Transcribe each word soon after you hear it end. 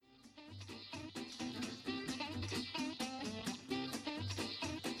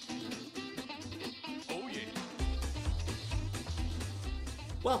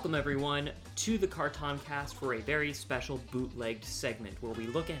Welcome everyone to the Carton Cast for a very special Bootlegg'd segment where we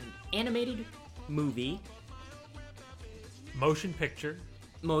look at an animated movie. Motion picture.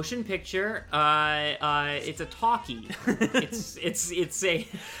 It's a talkie. it's a...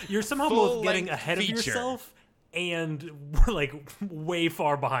 You're somehow both getting ahead of yourself and like way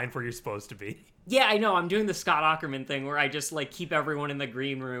far behind where you're supposed to be. Yeah, I know. I'm doing the Scott Aukerman thing where I just like keep everyone in the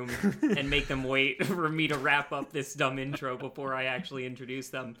green room and make them wait for me to wrap up this dumb intro before I actually introduce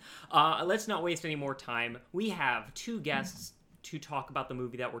them. Let's not waste any more time. We have two guests to talk about the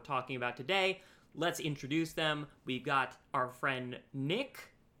movie that we're talking about today. Let's introduce them. We've got our friend Nick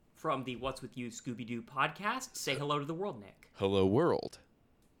from the What's With You Scooby-Doo podcast. Say hello to the world, Nick. Hello, world.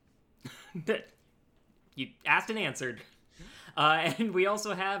 You asked and answered. And we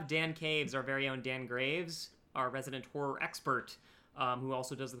also have Dan Caves, our very own Dan Graves, our resident horror expert, who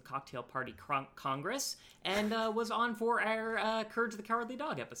also does the Cocktail Party Congress, and was on for our Courage the Cowardly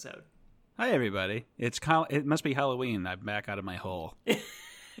Dog episode. Hi, everybody. It must be Halloween. I'm back out of my hole.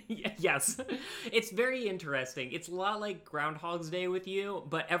 Yes. It's very interesting. It's a lot like Groundhog's Day with you,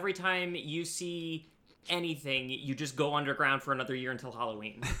 but every time you see anything, you just go underground for another year until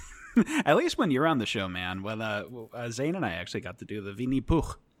Halloween. At least when you're on the show, man. When Zane and I actually got to do the Vinny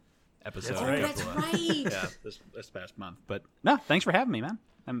Pooch episode. That's right. Yeah, this past month. But no, thanks for having me, man.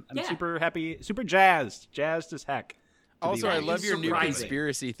 I'm super happy, super jazzed as heck. Also, I love your new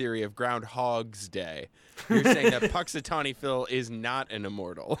conspiracy theory of Groundhog's Day. You're saying that Puxatawny Phil is not an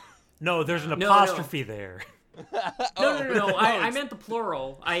immortal. No, there's an apostrophe there. No. I meant the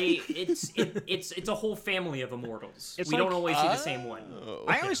plural. It's a whole family of immortals. We don't always see the same one.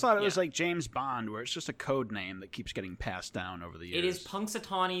 I always thought it was like James Bond, where it's just a code name that keeps getting passed down over the years. It is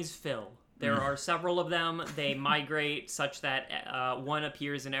Punxsutawney's Phil. There are several of them. They migrate such that one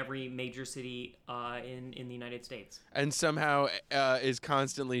appears in every major city in the United States. And somehow is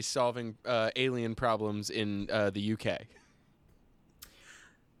constantly solving alien problems in the UK.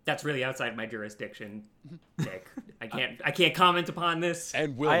 That's really outside my jurisdiction, Nick. I can't comment upon this.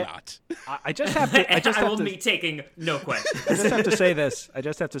 And will not. I just have to. I will be taking no questions. I just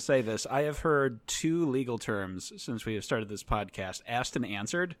have to say this. I have heard two legal terms since we have started this podcast: asked and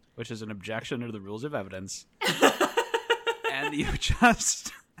answered, which is an objection under the rules of evidence. And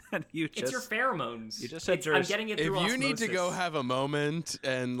it's your pheromones. You just said I'm getting it through osmosis. If you need to go have a moment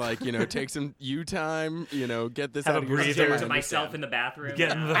and take some you time, get this out of your system. To myself in the bathroom.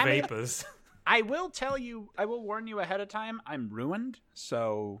 Getting the vapors. I will warn you ahead of time, I'm ruined.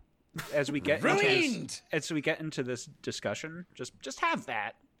 So as we get into this discussion, just have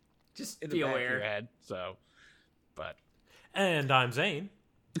that. Just in be the back aware. of your head. So, but. And I'm Zane.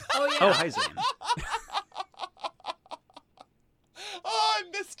 Oh yeah. Oh, hi Zane. Oh, I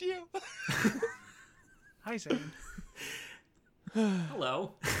missed you. Hi, Zane.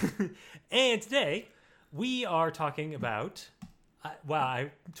 Hello. And today, we are talking about... I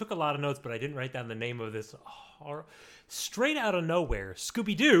took a lot of notes, but I didn't write down the name of this. Straight out of nowhere,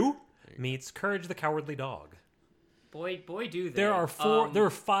 Scooby-Doo meets Courage the Cowardly Dog. Boy, do they. There are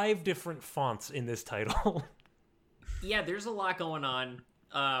 5 different fonts in this title. Yeah, there's a lot going on.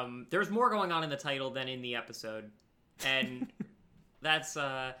 There's more going on in the title than in the episode. And... That's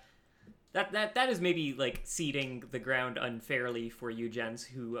that is maybe like seeding the ground unfairly for you gents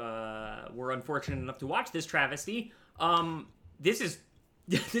who were unfortunate enough to watch this travesty. This is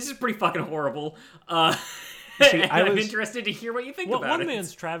pretty fucking horrible. I'm interested to hear what you think about it. One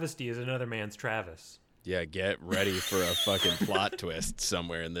man's travesty is another man's Travis. Yeah, get ready for a fucking plot twist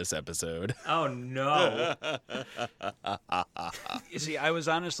somewhere in this episode. Oh no! You see, I was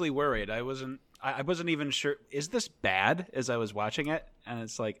honestly worried. I wasn't even sure. Is this bad? As I was watching it, and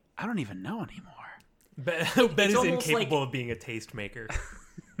it's like I don't even know anymore. Ben is incapable of being a tastemaker.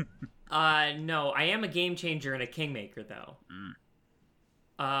 No, I am a game changer and a kingmaker, though.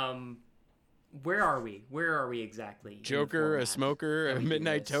 Where are we exactly? Joker, a smoker, a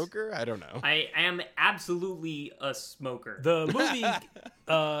midnight toker? I don't know. I am absolutely a smoker. The movie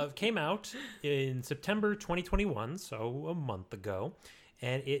came out in September 2021, so a month ago.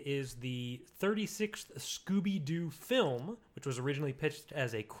 And it is the 36th Scooby-Doo film, which was originally pitched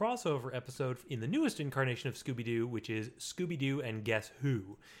as a crossover episode in the newest incarnation of Scooby-Doo, which is Scooby-Doo and Guess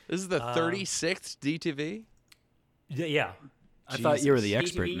Who. This is the 36th DTV? Yeah. I thought you were the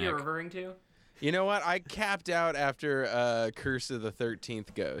expert, DTV Nick. you're referring to? You know what? I capped out after Curse of the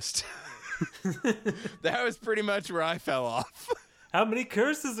 13th Ghost. That was pretty much where I fell off. How many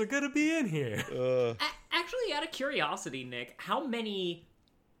curses are going to be in here? Actually, out of curiosity, Nick, how many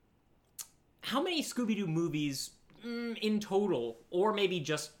Scooby-Doo movies in total, or maybe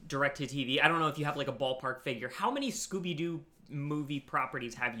just direct to TV? I don't know if you have like a ballpark figure. How many Scooby-Doo movie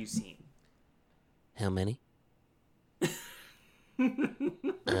properties have you seen? How many? You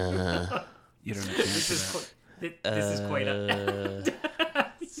don't have to answer that. This is quite a...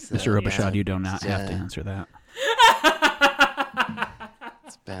 Mr. Robichaud, you do not have to answer that.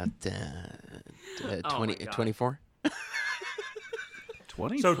 It's about Oh my God. 24.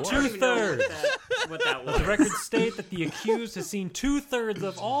 24? So I don't even know 2/3. what that was. The records state that the accused has seen 2/3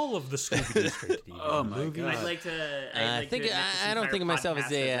 of all of the Scooby-Doo straight-to-DVD Oh my movies. God. I'd like to. I don't think of myself as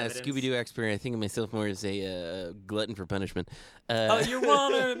a Scooby-Doo expert. I think of myself more as a glutton for punishment. Your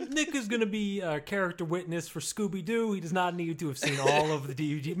Honor, Nick is going to be a character witness for Scooby-Doo. He does not need to have seen all of the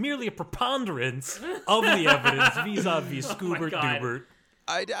DVD. Merely a preponderance of the evidence vis-a-vis Scoobert God. Doobert.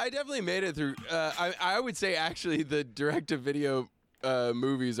 I definitely made it through. I would say actually the direct-to-video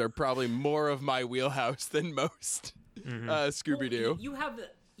movies are probably more of my wheelhouse than most Scooby-Doo. You have the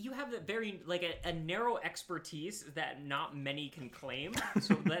very like a narrow expertise that not many can claim.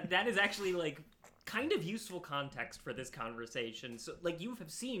 So that is actually like kind of useful context for this conversation. So like you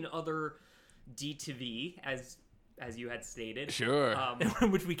have seen other D2V as you had stated. Sure.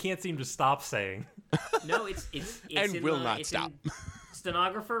 Which we can't seem to stop saying. No, it's And in will the- not it's stop. in-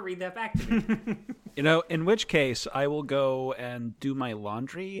 Stenographer, read that back to me. You know, in which case, I will go and do my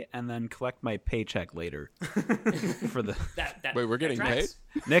laundry and then collect my paycheck later. For the That Wait, we're getting that tracks.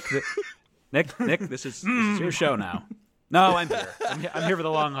 Nick, Nick, this is your show now. No, I'm here. I'm here for the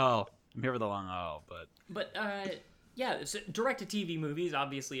long haul. But Yeah, so direct-to-TV movies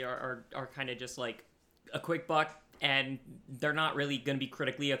obviously are kind of just like a quick buck, and they're not really going to be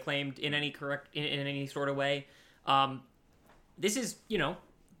critically acclaimed in any in any sort of way. This is,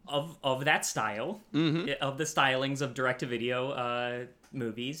 of that style, of the stylings of direct-to-video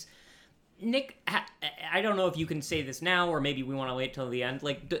video Nick, I don't know if you can say this now, or maybe we want to wait till the end.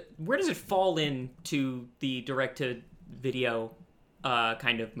 Like, where does it fall into the direct-to-video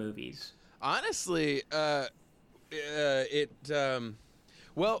kind of movies? Honestly, it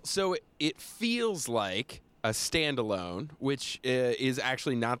feels like a standalone, which is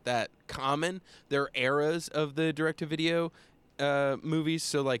actually not that common. There are eras of the direct-to-video movies.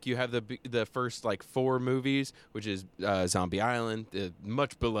 So, like, you have the first, like, 4 movies, which is Zombie Island, the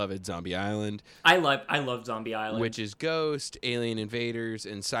much beloved Zombie Island. I love Zombie Island. Which is Ghost, Alien Invaders,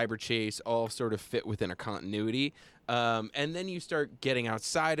 and Cyber Chase, all sort of fit within a continuity. And then you start getting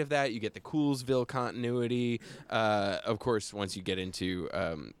outside of that. You get the Coolsville continuity. Of course, once you get into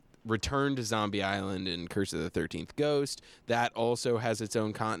Return to Zombie Island and Curse of the 13th Ghost, that also has its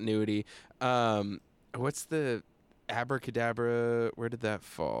own continuity. What's the Abracadabra? Where did that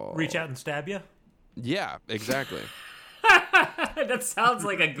fall? Reach out and stab you? Yeah, exactly. That sounds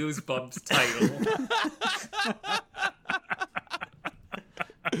like a Goosebumps title.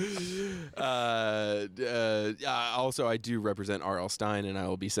 Also, I do represent R.L. Stine, and I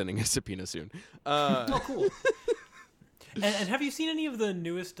will be sending a subpoena soon. Oh, cool. And have you seen any of the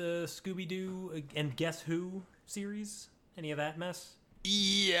newest Scooby-Doo and Guess Who series? Any of that mess?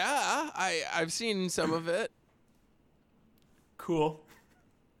 Yeah, I've seen some of it. Cool.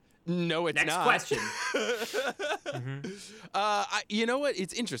 No, it's Next not. question. You know what?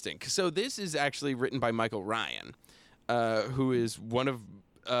 It's interesting. So this is actually written by Michael Ryan, who is one of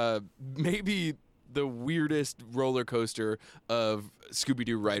maybe the weirdest roller coaster of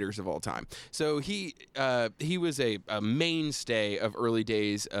Scooby-Doo writers of all time. So he was a mainstay of early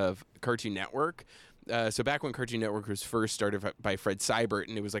days of Cartoon Network. So back when Cartoon Network was first started by Fred Seibert,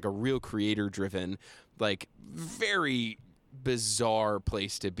 and it was like a real creator-driven, like very bizarre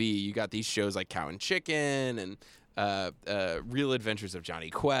place to be. You got these shows like Cow and Chicken and Real Adventures of Johnny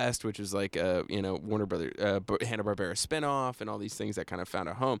Quest, which was like Warner Brothers Hanna-Barbera spinoff, and all these things that kind of found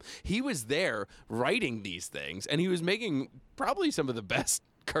a home. He was there writing these things, and he was making probably some of the best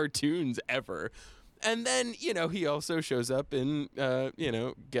cartoons ever. And then, he also shows up in,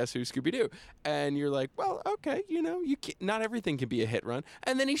 Guess Who, Scooby-Doo. And you're like, well, okay, not everything can be a hit run.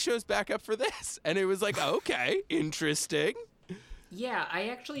 And then he shows back up for this. And it was like, okay, interesting. Yeah, I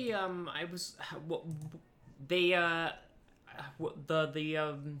actually, John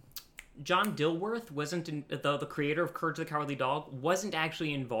Dilworth wasn't the creator of Courage the Cowardly Dog wasn't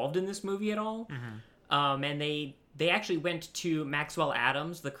actually involved in this movie at all. Mm-hmm. And they actually went to Maxwell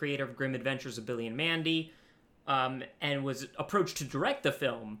Adams, the creator of Grim Adventures of Billy and Mandy, and was approached to direct the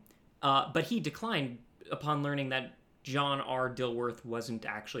film, but he declined upon learning that John R. Dilworth wasn't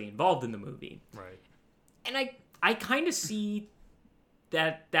actually involved in the movie. Right. And I kind of see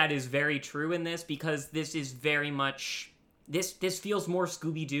that is very true in this, because this is very much this feels more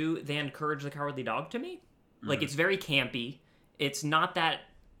Scooby-Doo than Courage the Cowardly Dog to me. Like, it's very campy. It's not that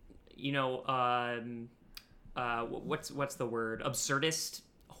what's the word? Absurdist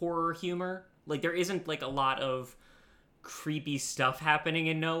horror humor. Like there isn't like a lot of creepy stuff happening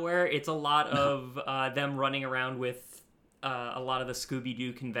in nowhere. It's a lot of them running around with a lot of the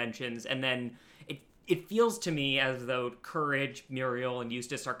Scooby-Doo conventions, and then it feels to me as though Courage, Muriel, and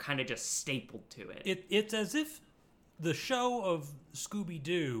Eustace are kind of just stapled to it. It's as if the show of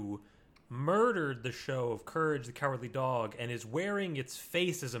Scooby-Doo murdered the show of Courage the Cowardly Dog and is wearing its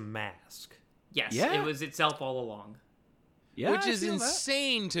face as a mask. Yes, Yeah. it was itself all along. Yeah, Which I is feel that.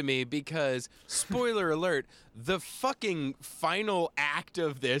 insane to me because, spoiler alert, the fucking final act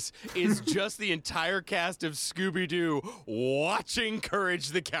of this is just the entire cast of Scooby-Doo watching Courage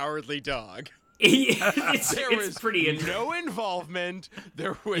the Cowardly Dog. It's pretty no involvement.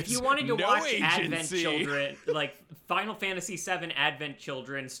 There was If you wanted to no watch agency. Advent Children, like Final Fantasy VII Advent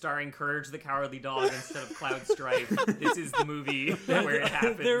Children starring Courage the Cowardly Dog instead of Cloud Strife, this is the movie where it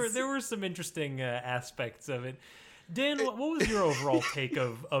happens. There were some interesting aspects of it. Dan, what was your overall take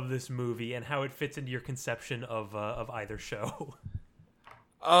of this movie and how it fits into your conception of either show?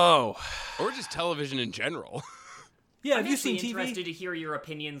 Oh, Or just television in general. Yeah, I'm have you actually seen TV? interested to hear your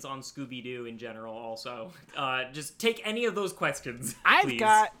opinions on Scooby-Doo in general also. Just take any of those questions, I've please.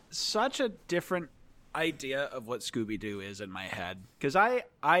 got such a different idea of what Scooby-Doo is in my head. Because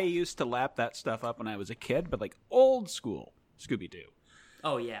I used to lap that stuff up when I was a kid, but like old school Scooby-Doo.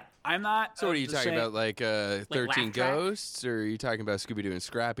 Oh, yeah. I'm not... So what are you the talking same- about, like 13 Laugh Track? Ghosts? Or are you talking about Scooby-Doo and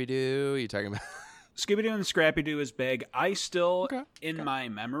Scrappy-Doo? Are you talking about... Scooby-Doo and Scrappy-Doo is big. I still, Okay, in my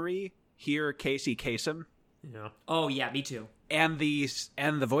memory, hear Casey Kasem. Yeah. Oh, yeah, me too. And the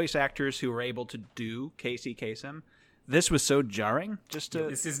voice actors who were able to do Casey Kasem. This was so jarring. Just to...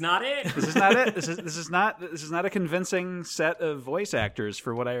 This is not it. This is not it. This is not a convincing set of voice actors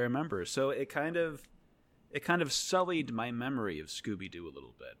for what I remember. So it kind of sullied my memory of Scooby-Doo a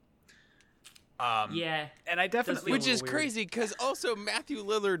little bit. Yeah. And I definitely, Which little is weird. crazy, because also Matthew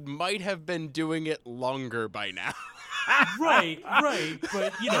Lillard might have been doing it longer by now. Right.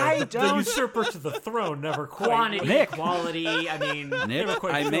 But, you know, I the don't- usurper to the throne never quite... Quantity, Nick. quality, I mean... Never Nick,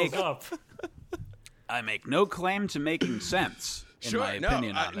 quite fills up. I make no claim to making sense in my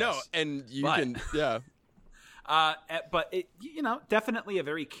opinion on this. No, and you But- can, yeah. But it, definitely a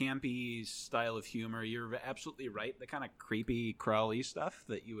very campy style of humor. You're absolutely right. The kind of creepy, crawly stuff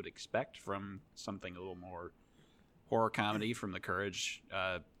that you would expect from something a little more horror comedy from the Courage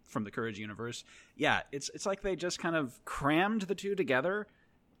universe. Yeah, it's like they just kind of crammed the two together,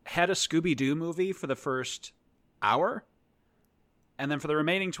 had a Scooby-Doo movie for the first hour, and then for the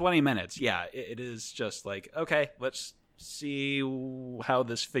remaining 20 minutes, yeah, it is just like, okay, let's see how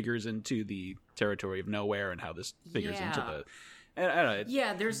this figures into the territory of nowhere and how this figures into Yeah. the... I don't know.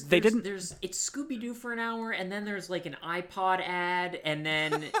 Yeah, there's it's Scooby-Doo for an hour, and then there's like an iPod ad, and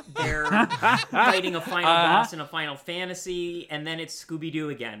then they're fighting a final boss in a Final Fantasy, and then it's Scooby-Doo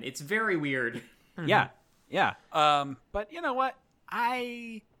again. It's very weird. Yeah. But you know what?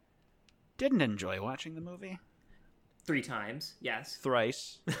 I didn't enjoy watching the movie 3 times, yes.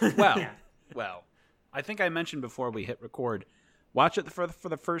 thrice. Well, Yeah. well, I think I mentioned before we hit record, watch it for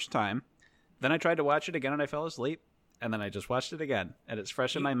the first time. Then I tried to watch it again and I fell asleep. And then I just watched it again. And it's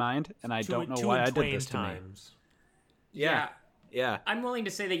fresh in my mind. And I don't know Two why and I did twain this to me. times. Yeah. I'm willing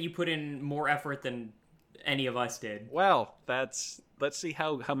to say that you put in more effort than any of us did. Well, let's see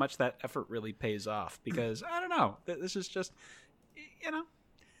how much that effort really pays off. Because, I don't know. This is just,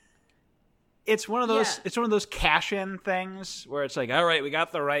 it's one of those Yeah. it's one of those cash-in things where it's like, all right, we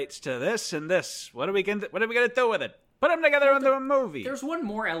got the rights to this and this. What are we going to do with it? Put them together into a movie. There's one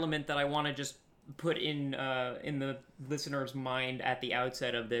more element that I want to just put in the listener's mind at the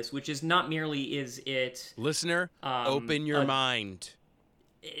outset of this, which is not merely is it Listener, open your mind.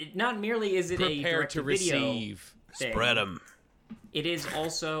 not merely is it a Prepare direct to video receive. thing. Spread them. It is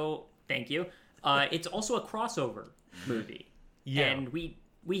also thank you. It's also a crossover movie. Yeah. And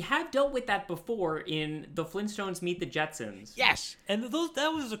we have dealt with that before in the Flintstones Meet the Jetsons. Yes. And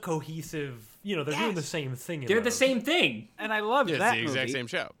that was a cohesive, they're doing the same thing. They're the same thing. And I loved It's that the exact movie. same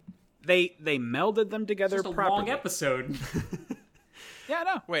show. They melded them together Just a properly. long episode. Yeah,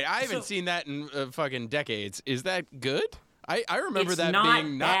 no. Wait, I haven't So- seen that in fucking decades. Is that good? I remember It's that not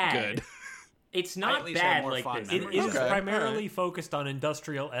being bad. not good. It's I not at least have bad more like fond this. It memories. is Okay, primarily focused on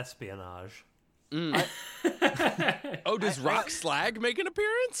industrial espionage. Oh, does Rock Slag make an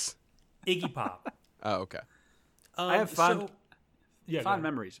appearance? Iggy Pop. Oh, okay. I have fond go fond ahead.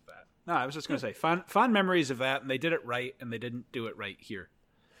 memories of that. No, I was just going to say fond memories of that, and they did it right, and they didn't do it right here.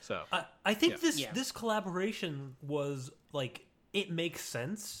 So I think Yeah. this collaboration was like it makes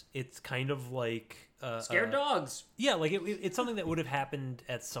sense. It's kind of like Scared dogs. yeah, like it's something that would have happened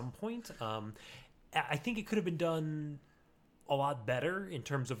at some point. I think it could have been done a lot better in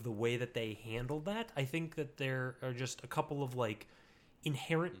terms of the way that they handled that. I think that there are just a couple of like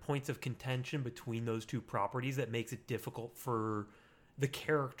inherent points of contention between those two properties that makes it difficult for the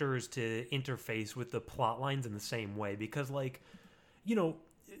characters to interface with the plot lines in the same way, because like, you know,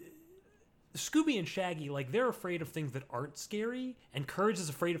 Scooby and Shaggy, like, they're afraid of things that aren't scary, and Courage is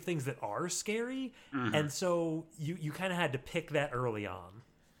afraid of things that are scary, and so you kind of had to pick that early on.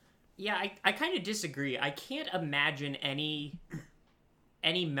 Yeah, I kind of disagree. I can't imagine any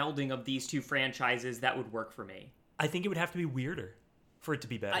melding of these two franchises that would work for me. I think it would have to be weirder for it to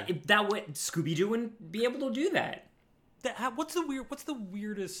be better. Scooby-Doo wouldn't be able to do that. What's the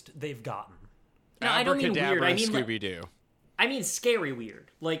weirdest they've gotten? No, I don't mean weird. I mean Scooby-Doo. I mean scary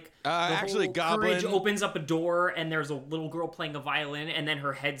weird. Like, actually, Courage Goblin opens up a door and there's a little girl playing a violin, and then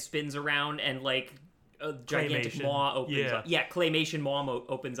her head spins around and like a gigantic Claymation. maw opens up. Yeah. Yeah, claymation maw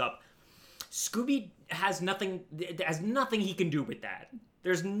opens up. Scooby has nothing he can do with that.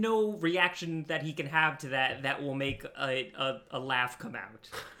 There's no reaction that he can have to that will make a laugh come out.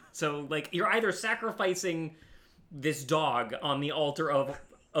 So, like, you're either sacrificing this dog on the altar of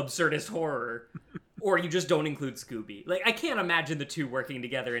absurdist horror, or you just don't include Scooby. Like, I can't imagine the two working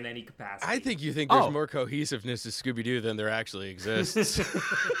together in any capacity. I think you think there's more cohesiveness to Scooby-Doo than there actually exists.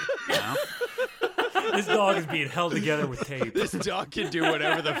 No? This dog is being held together with tape. This dog can do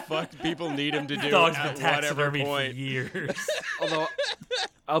whatever the fuck people need him to do Dog's been at whatever taxidermied for point. years. Although,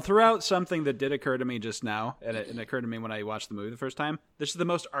 I'll throw out something that did occur to me just now, and it occurred to me when I watched the movie the first time. This is the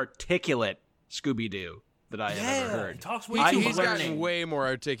most articulate Scooby-Doo that I have ever heard. He talks way too He's much. gotten way more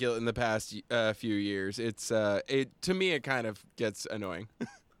articulate in the past few years. It's to me it kind of gets annoying.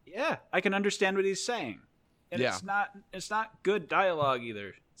 Yeah, I can understand what he's saying, and Yeah. it's not good dialogue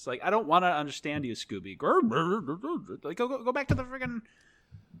either. It's like, I don't want to understand you, Scooby. Like, go back to the friggin'...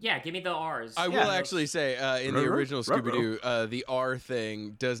 Yeah, give me the R's. I will actually say, in the original Scooby-Doo, the R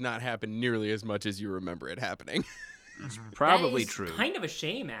thing does not happen nearly as much as you remember it happening. Probably that is true. Kind of a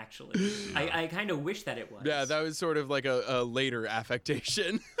shame, actually. I kind of wish that it was. Yeah, that was sort of like a later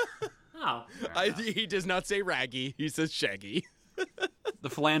affectation. Oh. He does not say Raggy, he says Shaggy. The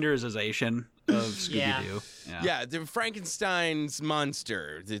Flandersization of Scooby-Doo. Yeah, the Frankenstein's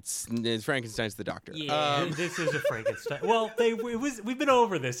monster. It's Frankenstein's the doctor. Yeah. This is a Frankenstein. Well, we've been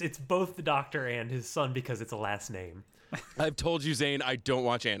over this. It's both the doctor and his son because it's a last name. I've told you, Zane, I don't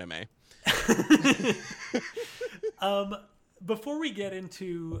watch anime. Before we get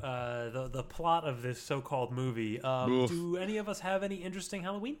into the plot of this so-called movie, do any of us have any interesting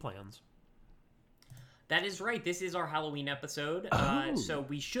Halloween plans? That is right. This is our Halloween episode. So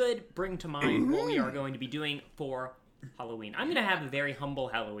we should bring to mind what we are going to be doing for Halloween. I'm going to have a very humble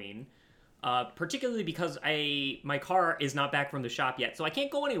Halloween, particularly because my car is not back from the shop yet, so I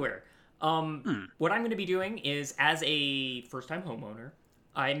can't go anywhere. What I'm going to be doing is, as a first-time homeowner,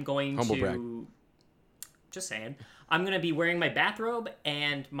 I'm going Humble to... brag. Just saying. I'm going to be wearing my bathrobe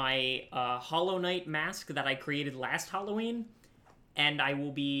and my Hollow Knight mask that I created last Halloween, and I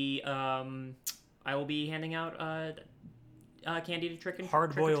will be handing out candy to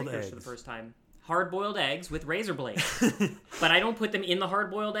Hard-boiled trick-or-treaters eggs for the first time. Hard-boiled eggs with razor blades. But I don't put them in the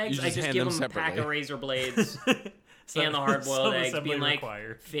hard-boiled eggs. You I just just hand give them them a pack separately. of razor blades and the hard-boiled eggs, being like,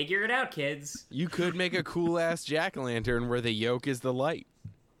 figure it out, kids. You could make a cool-ass jack-o'-lantern where the yolk is the light.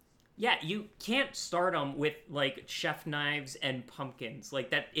 Yeah, you can't start them with, like, chef knives and pumpkins.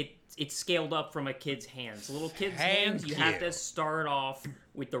 Like, that, it's scaled up from a kid's hands. Little kid's hands, you have to start off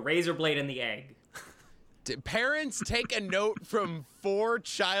with the razor blade and the egg. Parents, take a note from 4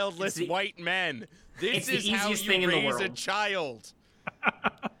 childless white men. This it's is the how easiest you thing in the raise a world. child.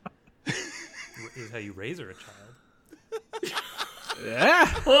 Is how you raise a child.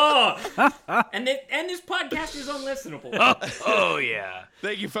 Yeah. Oh! and this podcast is unlistenable. Oh, yeah.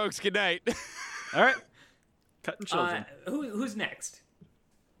 Thank you, folks. Good night. All right. Cutting children. Who's next?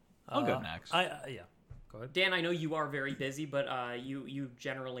 I'll go next. Yeah. Go ahead. Dan, I know you are very busy, but you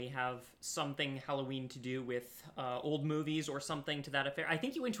generally have something Halloween to do with old movies or something to that effect. I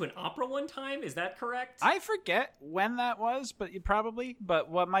think you went to an opera one time. Is that correct? I forget when that was, but probably. But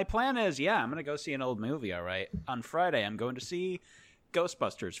what my plan is, I'm going to go see an old movie, all right? On Friday, I'm going to see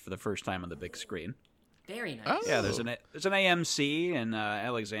Ghostbusters for the first time on the big screen. Very nice. Oh. Yeah, there's an AMC in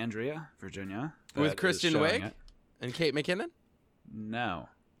Alexandria, Virginia. With that Kristen is showing Wiig it. and Kate McKinnon? No.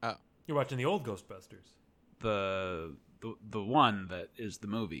 You're watching the old Ghostbusters. The one that is the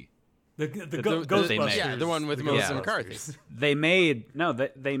movie. Ghostbusters. Yeah, the one with The Melissa Ghostbusters. McCarthy. They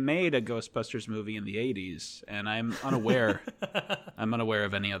made a Ghostbusters movie in the 80s, and I'm unaware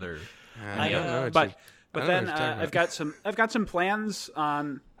of any other. I don't know. But But I don't then know what you're talking I've got some plans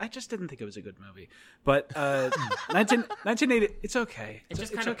on. I just didn't think it was a good movie, but 1980. It's okay. It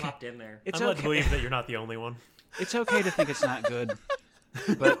just kind of popped in there. It's I'm led to okay. believe that you're not the only one. It's okay to think it's not good,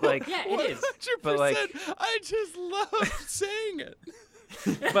 but like, Yeah, it is. 100%. But, like- I just love saying it.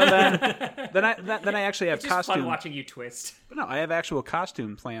 but then I actually have It's just fun costume. watching you twist. But no, I have actual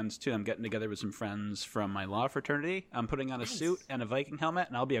costume plans too. I'm getting together with some friends from my law fraternity. I'm putting on a suit and a Viking helmet,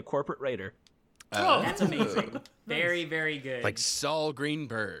 and I'll be a corporate raider. Oh, that's amazing. Very, very good. Like Saul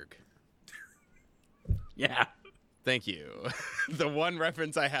Greenberg. Yeah. Thank you. The one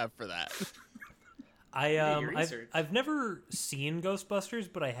reference I have for that. your research. I've never seen Ghostbusters,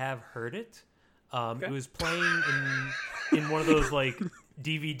 but I have heard it. It was playing in one of those like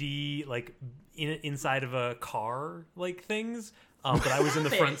DVD like inside of a car like things. But I was in the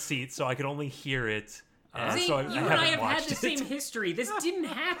front seat, so I could only hear it. See, so you and I have had the same history. This didn't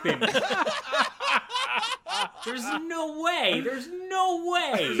happen. There's no way. There's no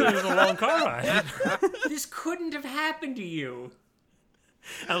way. It was a long car ride. This couldn't have happened to you.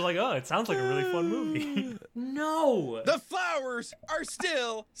 I was like, oh, it sounds like a really fun movie. No. The flowers are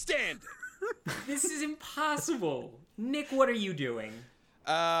still standing. This is impossible. Nick, what are you doing?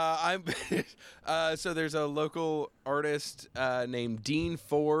 I'm so there's a local artist named Dean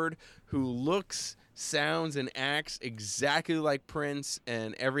Ford who looks, sounds, and acts exactly like Prince,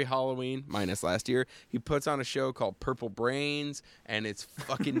 and every Halloween, minus last year, he puts on a show called Purple Brains, and it's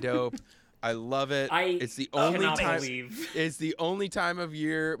fucking dope. I love it. It's the only cannot time. believe. It's the only time of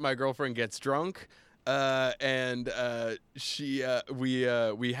year my girlfriend gets drunk. And we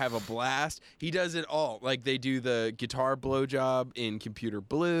have a blast. He does it all. Like they do the guitar blowjob in Computer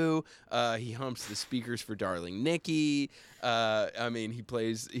Blue. He humps the speakers for Darling Nikki. I mean,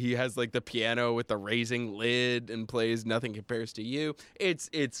 he has like the piano with the raising lid and plays Nothing Compares to You.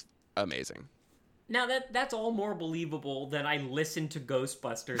 It's amazing. Now that's all more believable than I listened to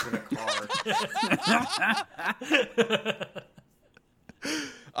Ghostbusters in a car.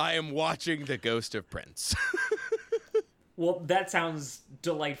 I am watching The Ghost of Prince. Well, that sounds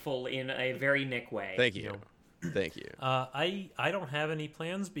delightful in a very Nick way. Thank you. Thank you. I don't have any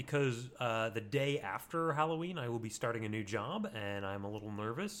plans because the day after Halloween I will be starting a new job and I'm a little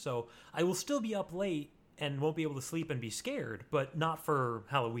nervous. So I will still be up late and won't be able to sleep and be scared, but not for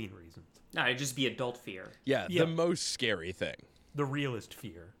Halloween reasons. No, it'd just be adult fear. Yeah, Yeah. the most scary thing. The realist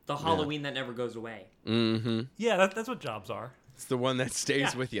fear. The Halloween that never goes away. Mm-hmm. Yeah, that's what jobs are. It's the one that stays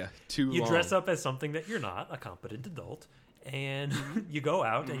Yeah. with you too long. You dress up as something that you're not, a competent adult, and you go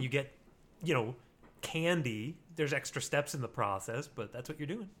out and you get, candy. There's extra steps in the process, but that's what you're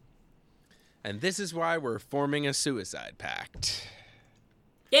doing. And this is why we're forming a suicide pact.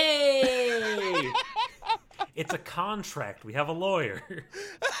 Yay! It's a contract. We have a lawyer.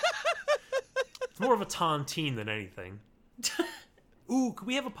 It's more of a tontine than anything. Ooh, could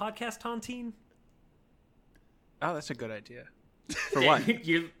we have a podcast tontine? Oh, that's a good idea. For what?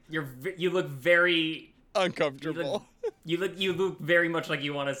 you look very Uncomfortable. you look very much like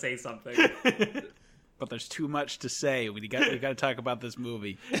you want to say something. But there's too much to say. We got to talk about this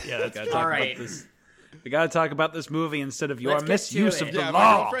movie. Yeah, that's Gotta true. talk All about right. this. We got to talk about this movie instead of your Let's get to misuse it. of the Yeah, my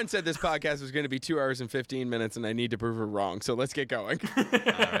law. girlfriend said this podcast was going to be 2 hours and 15 minutes, and I need to prove her wrong. So let's get going.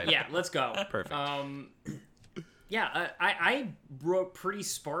 Yeah, let's go. Perfect. I wrote pretty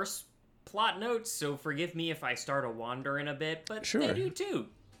sparse plot notes, so forgive me if I start a wander in a bit, but Sure. they do too.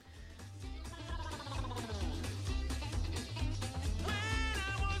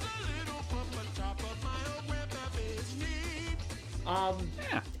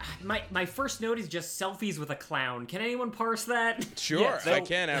 My first note is just selfies with a clown. Can anyone parse that? Sure, Yeah, so- I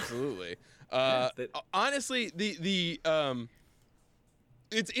can absolutely. Honestly, the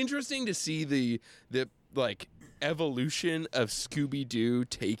it's interesting to see the like evolution of Scooby-Doo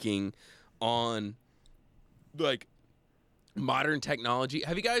taking on like modern technology.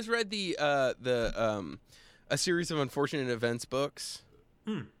 Have you guys read the A Series of Unfortunate Events books?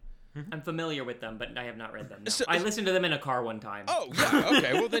 I'm familiar with them, but I have not read them. No. So- I listened to them in a car one time. Oh, yeah.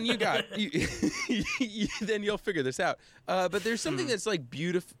 Okay. Well, then then you'll figure this out. But there's something that's like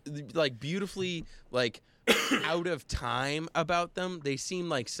beautifully like out of time about them. They seem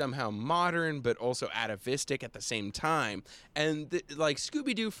like somehow modern, but also atavistic at the same time. And like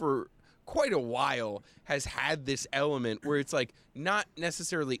Scooby-Doo for quite a while has had this element where it's like not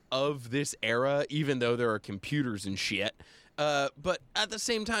necessarily of this era, even though there are computers and shit. But at the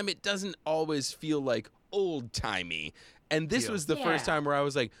same time, it doesn't always feel like old-timey. And this was the first time where I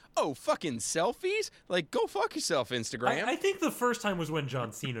was like, oh, fucking selfies? Like, go fuck yourself, Instagram. I think the first time was when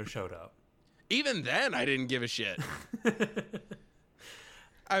John Cena showed up. Even then, I didn't give a shit.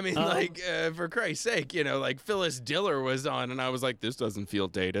 I mean, for Christ's sake, like Phyllis Diller was on, and I was like, this doesn't feel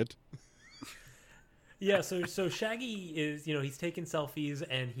dated. Yeah, so Shaggy is, he's taking selfies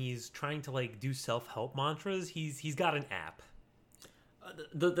and he's trying to do self-help mantras. He's got an app.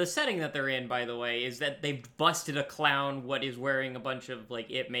 The setting that they're in, by the way, is that they've busted a clown what is wearing a bunch of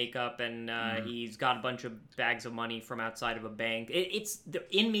it makeup, and he's got a bunch of bags of money from outside of a bank. It's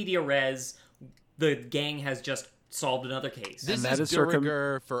in media res. The gang has just solved another case. This is de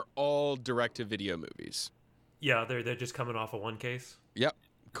rigueur for all direct-to-video movies. Yeah, they're just coming off of one case. Yep.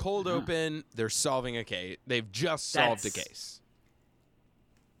 Cold open, they're solving a case. They've just solved a case.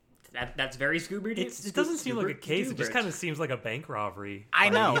 That's very Scooby. It doesn't seem like a case. It just kind of seems like a bank robbery. I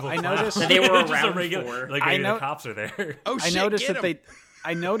know. I noticed that they were around for. The cops are there. Oh shit!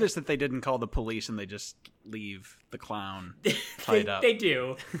 I noticed that they didn't call the police and they just leave the clown tied up. They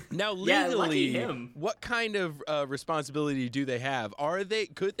do. Now legally, lucky him. What kind of responsibility do they have?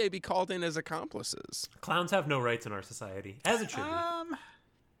 Could they be called in as accomplices? Clowns have no rights in our society, as it should be.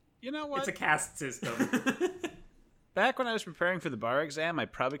 You know what? It's a caste system. Back when I was preparing for the bar exam, I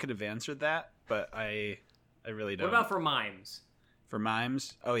probably could have answered that, but I really don't. What about for mimes? For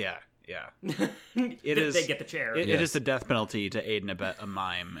mimes? Oh, yeah. They get the chair. It is the death penalty to aid and abet a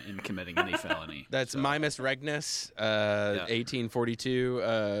mime in committing any felony. That's Mimus Regnus,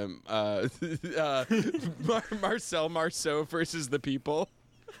 1842. Marcel Marceau versus the people.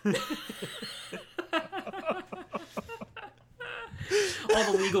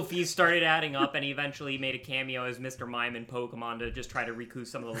 All the legal fees started adding up, and he eventually made a cameo as Mr. Mime in Pokemon to just try to recoup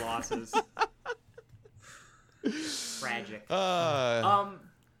some of the losses. Tragic.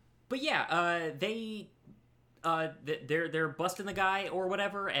 But yeah, they're busting the guy or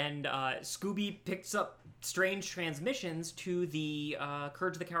whatever, and Scooby picks up strange transmissions to the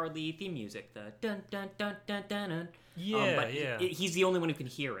Courage the Cowardly theme music. The dun dun dun dun dun dun. Yeah, he's the only one who can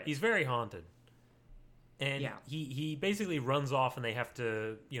hear it. He's very haunted. And he basically runs off, and they have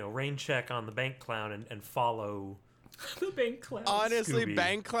to, rain check on the bank clown and follow the bank clown. Honestly, Scooby.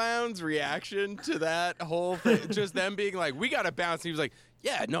 bank clown's reaction to that whole thing, just them being like, we gotta bounce. And he was like,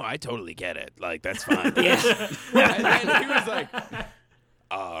 yeah, no, I totally get it. Like, that's fine. Yeah. And then he was like,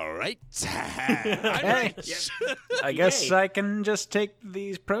 all right. I'm rich. I guess I can just take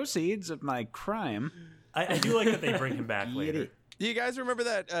these proceeds of my crime. I do like that they bring him back later. Do you guys remember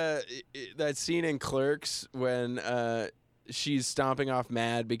that scene in Clerks when she's stomping off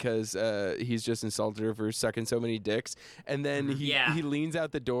Mad because he's just insulted her for sucking so many dicks, and then he leans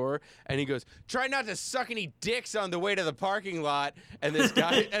out the door and he goes, "Try not to suck any dicks on the way to the parking lot." And this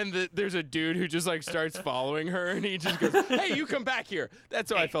guy there's a dude who just starts following her, and he just goes, "Hey, you come back here."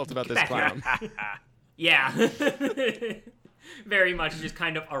 That's how I felt about this clown. Yeah. Very much just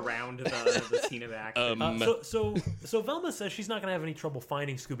kind of around the scene of action. So Velma says she's not going to have any trouble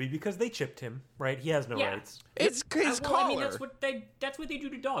finding Scooby because they chipped him, right? He has no rights. It's his collar. I mean, that's what they do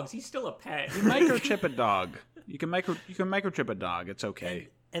to dogs. He's still a pet. You microchip a dog. You can microchip a dog. It's okay.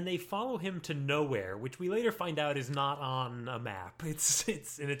 And they follow him to nowhere, which we later find out is not on a map.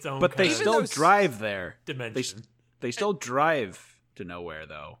 It's in its own. But they still drive there. Dimension. They still drive to nowhere,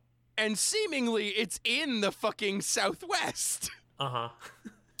 though. And seemingly, it's in the fucking Southwest. Uh-huh.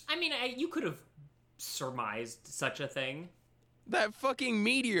 I mean, you could have surmised such a thing. That fucking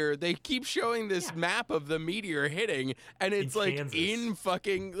meteor, they keep showing this map of the meteor hitting, and it's Kansas. In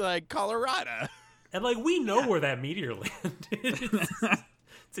fucking, Colorado. And, we know where that meteor landed.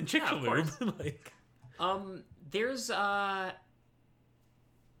 It's in Chicxulub. There's,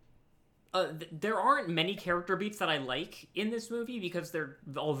 there aren't many character beats that I like in this movie because they're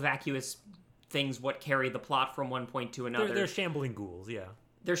all vacuous things what carry the plot from one point to another. They're shambling ghouls, yeah.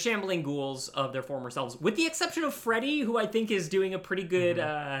 They're shambling ghouls of their former selves, with the exception of Freddy, who I think is doing a pretty good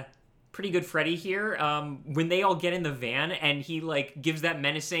Freddy here. When they all get in the van and he gives that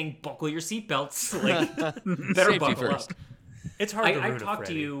menacing "buckle your seatbelts," better buckle first. Up. It's hard to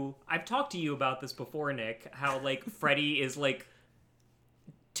I've talked to you about this before, Nick. How Freddy is a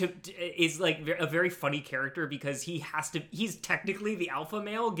very funny character because he's technically the alpha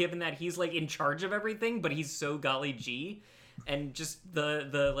male given that he's in charge of everything, but he's so golly gee, and just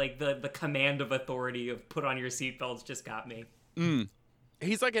the command of authority of put on your seatbelts just got me.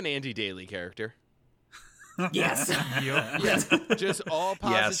 He's like an Andy Daly character. Yes. Yes. Just all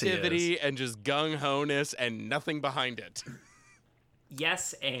positivity and just gung-ho-ness and nothing behind it.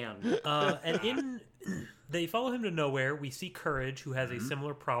 Yes, and they follow him to nowhere. We see Courage, who has a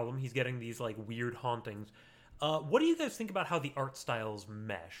similar problem. He's getting these weird hauntings. What do you guys think about how the art styles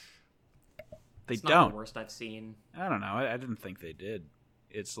mesh? It's not the worst I've seen. I don't know. I didn't think they did.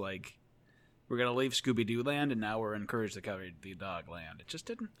 It's we're gonna leave Scooby-Doo land, and now we're in Courage the Cowardly Dog land. It just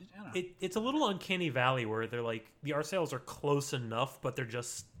didn't. I don't know. It's a little uncanny valley where they're like the art sales are close enough, but they're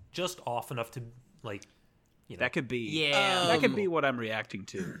just off enough to like. That could be. Yeah. That could be what I'm reacting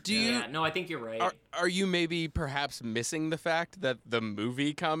to. No, I think you're right. Are you maybe perhaps missing the fact that the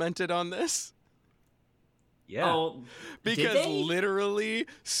movie commented on this? Yeah. Oh, did Because they? literally,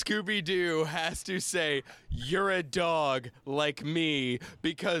 Scooby-Doo has to say, "You're a dog like me,"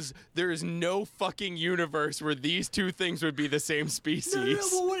 because there is no fucking universe where these two things would be the same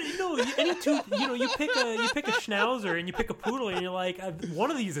species. Any two, you pick a schnauzer and you pick a poodle and you're like, one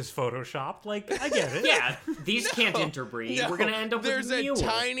of these is photoshopped. Like, I get it. Yeah, these can't interbreed. No, We're gonna end up there's with a mule.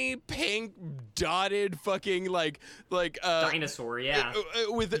 tiny pink dotted fucking like Dinosaur, yeah.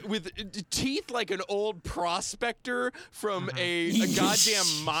 with teeth like an old prospector from a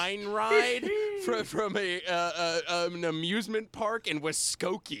goddamn mine ride from an amusement park in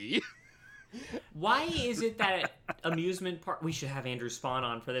Muskogee. Why is it that amusement park? We should have Andrew Spawn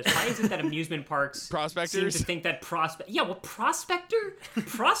on for this. Why is it that amusement parks Prospectors? seem to think that prospector?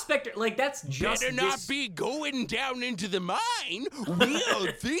 Like that's just Better not be going down into the mine. Well,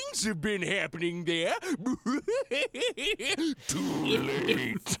 things have been happening there. Too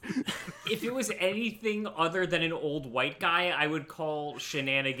late. If it was anything other than an old white guy, I would call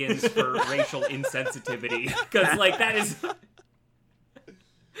shenanigans for racial insensitivity. Because, like, that is...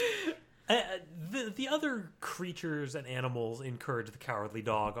 The other creatures and animals in Courage the Cowardly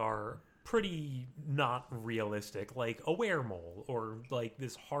Dog are pretty not realistic, like a weremole or like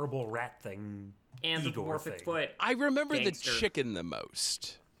this horrible rat thing. Anthropomorphic foot. I remember Gangster. the chicken the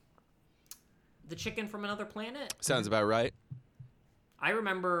most. The chicken from another planet? Sounds about right. I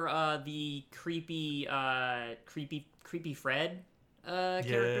remember the creepy Fred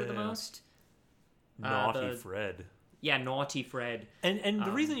character the most. Naughty Fred. Yeah, Naughty Fred. And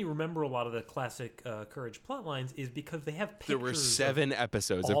the reason you remember a lot of the classic Courage plot lines is because they have pictures. There were 7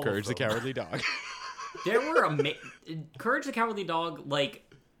 episodes of all Courage the of them. Cowardly Dog. There were Courage the Cowardly Dog,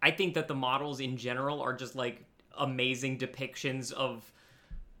 like, I think that the models in general are just, like, amazing depictions of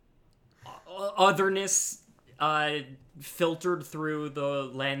otherness filtered through the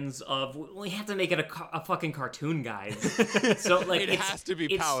lens of, we have to make it a fucking cartoon, guys. So, like, It has to be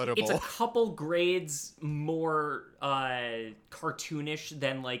palatable. It's a couple grades more cartoonish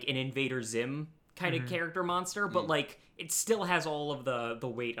than, like, an Invader Zim kind of character monster, but, like, it still has all of the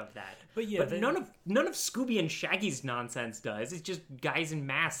weight of that. But yeah, none of Scooby and Shaggy's nonsense does. It's just guys in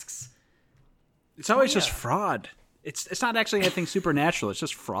masks. It's always just fraud. It's not actually anything supernatural. It's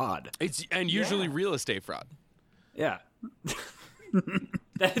just fraud. It's usually real estate fraud. Yeah.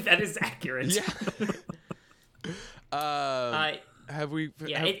 That is accurate. Yeah. Have we?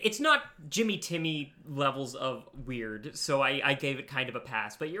 Yeah, it's not Jimmy Timmy levels of weird, so I gave it kind of a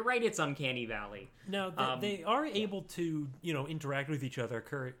pass. But you're right, it's Uncanny Valley. Now, they are able to, interact with each other,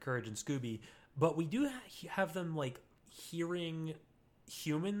 Courage and Scooby, but we do have them, like, hearing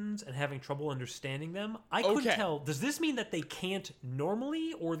humans and having trouble understanding them. I couldn't tell. Does this mean that they can't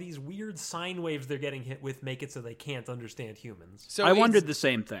normally, or these weird sine waves they're getting hit with make it so they can't understand humans? So I wondered the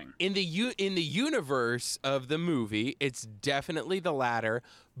same thing. In the universe of the movie, it's definitely the latter.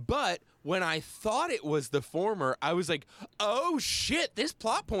 But when I thought it was the former, I was like, "Oh shit! This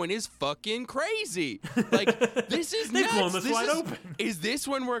plot point is fucking crazy! Like, this is They've nuts. blown this wide open. Is this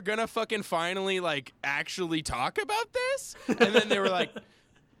when we're gonna fucking finally like actually talk about this?" And then they were like,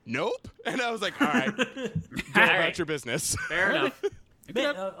 "Nope," and I was like, "All right, go about your business." Fair enough.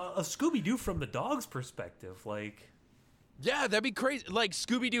 Man, a Scooby-Doo from the dog's perspective, like... Yeah, that'd be crazy. Like,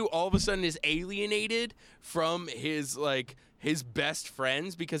 Scooby-Doo all of a sudden is alienated from his best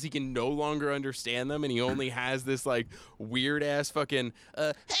friends because he can no longer understand them, and he only has this, like, weird-ass fucking,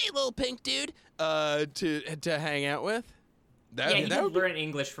 hey, little pink dude, to hang out with. He did learn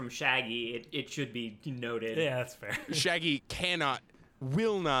English from Shaggy. It should be noted. Yeah, that's fair. Shaggy cannot,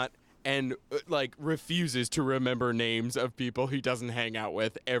 will not, and, like, refuses to remember names of people he doesn't hang out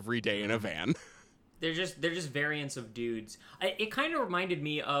with every day in a van. They're just variants of dudes. It kind of reminded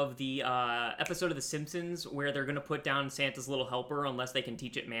me of the episode of The Simpsons where they're gonna put down Santa's little helper unless they can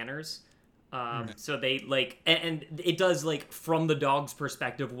teach it manners. So they like, and it does like from the dog's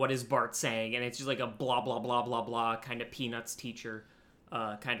perspective, what is Bart saying, and it's just like a blah blah blah blah blah kind of Peanuts teacher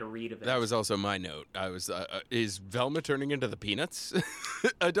kind of read of it. That was also my note. I was, is Velma turning into the Peanuts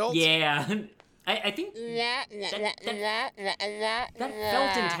adult? Yeah. I think that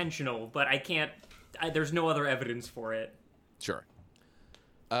felt intentional, but I can't. There's no other evidence for it. Sure.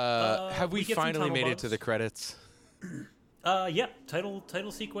 Have we get some finally tunnel made it bugs. to the credits? Yep. Title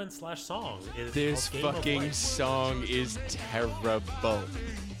sequence / song is This called Game of fucking Life. song is terrible.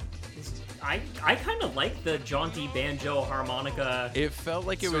 I kind of like the jaunty banjo harmonica. It felt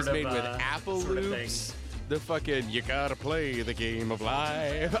like it was made with Apple sort of loops. The fucking you gotta play the game of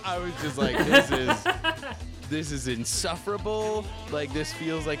life. I was just like, this is insufferable. Like, this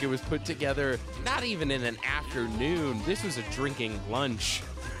feels like it was put together not even in an afternoon. This was a drinking lunch.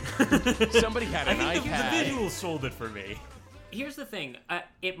 Somebody had an I think iPad. the visuals sold it for me. Here's the thing.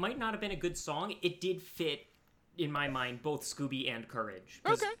 It might not have been a good song. It did fit, in my mind, both Scooby and Courage.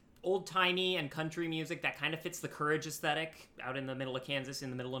 Okay. Old-timey and country music, that kind of fits the Courage aesthetic, out in the middle of Kansas, in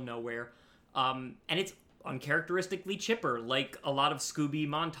the middle of nowhere. And it's uncharacteristically chipper, like a lot of Scooby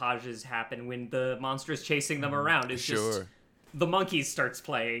montages happen when the monster is chasing them around. It's just the Monkees starts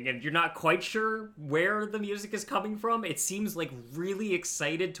playing, and you're not quite sure where the music is coming from. It seems like really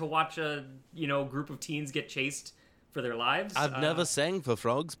excited to watch a group of teens get chased for their lives. I've never sang for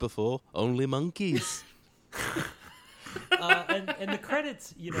frogs before, only monkeys. And the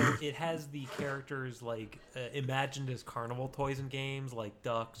credits, it has the characters imagined as carnival toys and games, like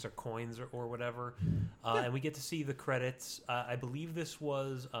ducks or coins or whatever. And we get to see the credits. I believe this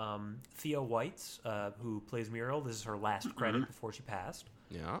was Thea White's, who plays Muriel. This is her last credit before she passed.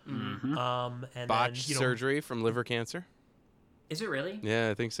 Yeah. And Botched then, surgery from liver cancer. Is it really? Yeah,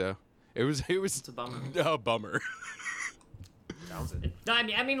 I think so. It was It's a bummer. a bummer. Sounds it. I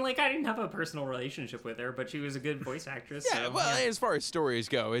mean, I didn't have a personal relationship with her, but she was a good voice actress. Yeah, so, well, as far as stories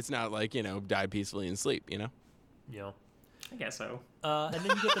go, it's not like, die peacefully in sleep, Yeah. I guess so. And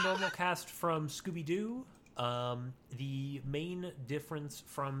then you get the normal cast from Scooby-Doo. The main difference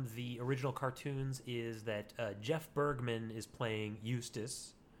from the original cartoons is that Jeff Bergman is playing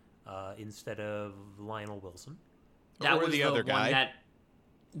Eustace instead of Lionel Wilson. That or was the other guy.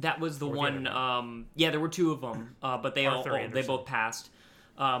 That was the Or the one. other There were two of them, but they Arthur both passed.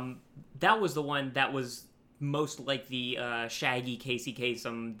 That was the one that was most like the Shaggy Casey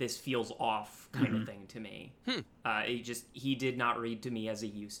Kasem. This feels off kind of thing to me. He did not read to me as a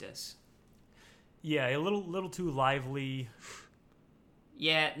Eustace. Yeah, a little too lively.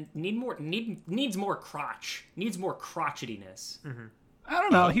 Yeah, needs more crotch. Needs more crotchetiness. I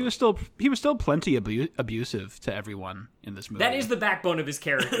don't know. He was still plenty abusive to everyone in this movie. That is the backbone of his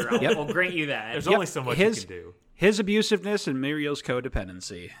character. I'll grant you that. There's only so much you can do. His abusiveness and Muriel's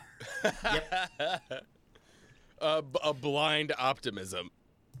codependency. A blind optimism.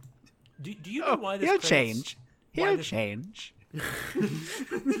 Do you know why this He'll credits- change. why He'll this- change. Do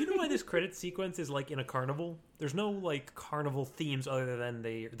you know why this credit sequence is like in a carnival? There's no like carnival themes other than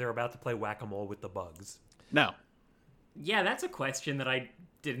they're about to play whack-a-mole with the bugs. No. Yeah, that's a question that I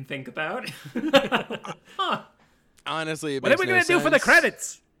didn't think about. Honestly, it What are makes we no gonna do for the sense.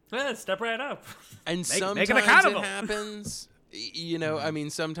 credits? Step right up. And Make sometimes it a it carnival. happens. I mean,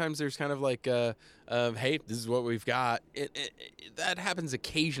 sometimes there's kind of like, hey, this is what we've got. That happens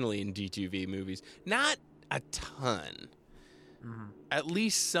occasionally in D2V movies. Not a ton. At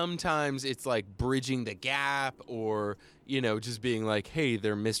least sometimes it's like bridging the gap or, just being like, hey,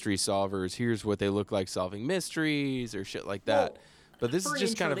 they're mystery solvers. Here's what they look like solving mysteries or shit like that. Well, but this is for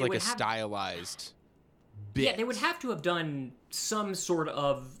just intro, kind of they like a would have- stylized bit. Yeah, they would have to have done some sort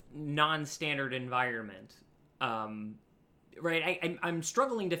of non-standard environment. Right? I'm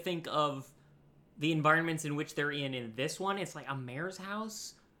struggling to think of the environments in which they're in this one. It's like a mayor's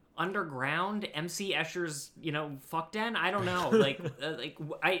house, underground, MC Escher's, fuck den. I don't know.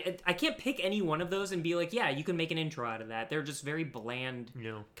 I can't pick any one of those and be like, yeah, you can make an intro out of that. They're just very bland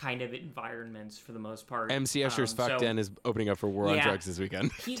kind of environments for the most part. MC Escher's Fuck Den is opening up for War on Drugs this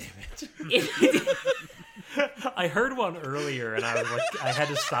weekend. I heard one earlier and I was like, I had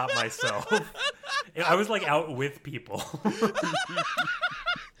to stop myself. I was like out with people.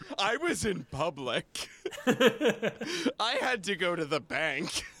 I was in public. I had to go to the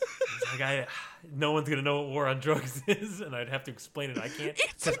bank. Like no one's gonna know what War on Drugs is, and I'd have to explain it. I can't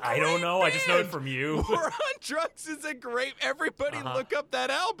It's because a I don't great know. I just know it band. from you. War on Drugs is a great. Everybody look up that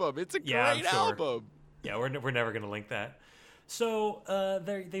album. It's a Yeah, I'm great sure. album. Yeah, we're never gonna link that. So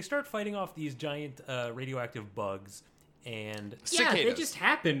they start fighting off these giant radioactive bugs, and Yeah, they Cicadas. just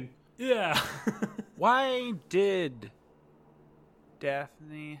happen. yeah, Why did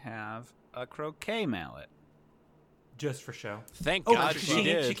Daphne have a croquet mallet? just for show. Thank Oh, God she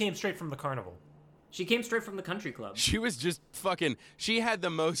did. She came straight from the carnival. She came straight from the country club. She was just fucking. She had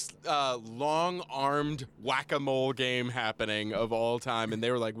the most long-armed whack-a-mole game happening of all time, and they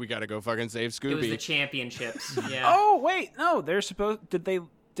were like, "We got to go fucking save It was the Scooby." championships. Yeah. Oh wait, no. They're supposed. Did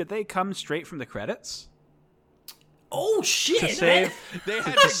they come straight from the credits? Oh shit! To save, They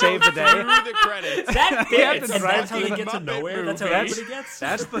had to to save go the day. through the credits. That had fits. to And drive that's how through they the get to Muppet nowhere. That's how movie. everybody gets.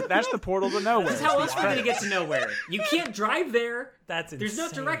 That's the portal to nowhere. That's how else These we're gonna credits. get to nowhere. You can't drive there. That's There's no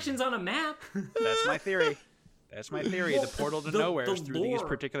insane. directions on a map. That's my theory. That's my theory. The portal to nowhere is through these lore-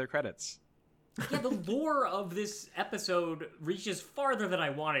 particular credits. Yeah, the lore of this episode reaches farther than I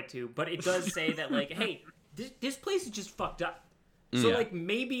want it to, but it does say that, like, hey, this place is just fucked up. So, Yeah. like,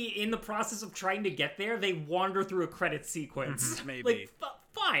 maybe in the process of trying to get there, they wander through a credit sequence. Maybe. Like,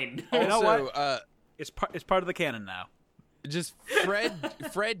 fine. You know Also, what? It's part of the canon now. just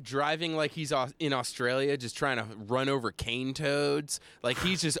Fred driving like he's in Australia, just trying to run over cane toads. Like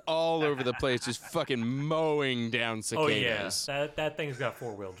he's just all over the place, just fucking mowing down Oh yeah, cicadas. that thing's got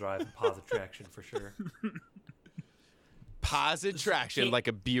 4-wheel drive and positraction for sure. Positraction like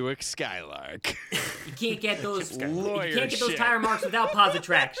a Buick Skylark. You can't get those Lawyer you can't get those shit. tire marks without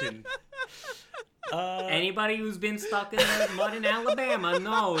positraction. Anybody who's been stuck in the mud in Alabama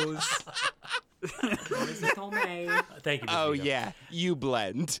knows. Mrs. Tomei. Thank you. Ms. Oh Vito. yeah, you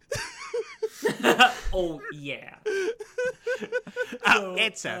blend. Oh yeah. So,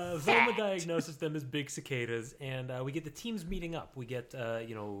 It's a Velma diagnoses them as big cicadas, and we get the teams meeting up. We get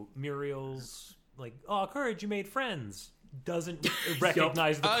Muriel's like, "Oh, Courage, you made friends." Doesn't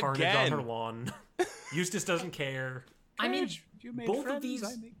recognize the carnage on Again. her lawn. Eustace doesn't care. I mean, you made both friends, of these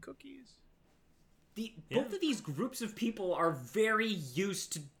I make cookies. both of these groups of people are very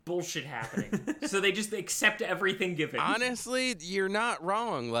used to bullshit happening, so they just accept everything given. Honestly, you're not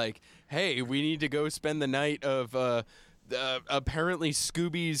wrong. Like, hey, we need to go spend the night of apparently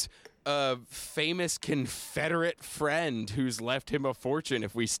Scooby's famous Confederate friend who's left him a fortune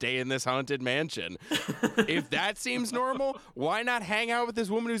if we stay in this haunted mansion. If that seems normal, why not hang out with this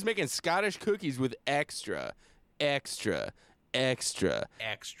woman who's making Scottish cookies with extra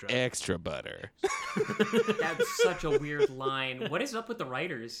butter? That's such a weird line. What is up with the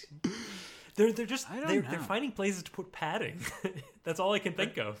writers? They're just I don't they're know. finding places to put padding. That's all I can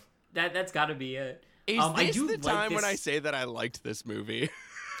think of. That's got to be it. Is I this do the like time when this- I say that I liked this movie?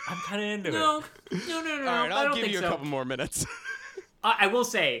 I'm kind of into it. No. All right, I I'll don't give think you so. a couple more minutes. I will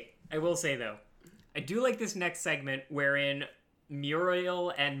say though, I do like this next segment wherein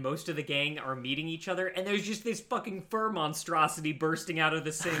Muriel and most of the gang are meeting each other, and there's just this fucking fur monstrosity bursting out of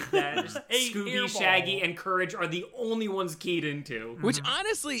the sink that just A Scooby, hairball. Shaggy, and Courage are the only ones keyed into. Which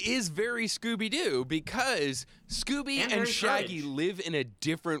honestly is very Scooby-Doo, because Scooby And and very Shaggy Courage. live in a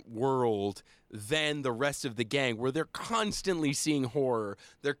different world than the rest of the gang, where they're constantly seeing horror.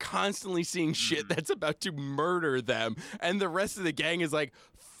 They're constantly seeing shit that's about to murder them. And the rest of the gang is like,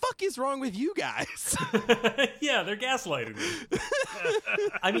 fuck is wrong with you guys? Yeah, they're gaslighting me.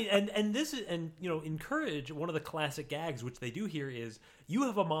 I mean, and this is, and in Courage, one of the classic gags which they do here is you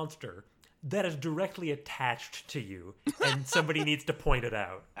have a monster that is directly attached to you, and somebody needs to point it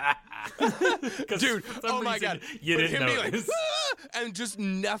out. 'Cause Dude, for some oh my reason, God. you But didn't him being like, notice. "Ah!" and just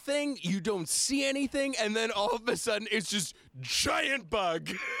nothing. You don't see anything. And then all of a sudden, it's just giant bug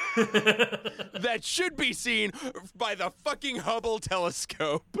that should be seen by the fucking Hubble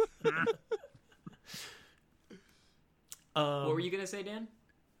telescope. What were you gonna say, Dan?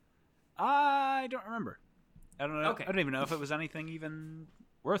 I don't remember. I don't know. Okay. I don't even know if it was anything even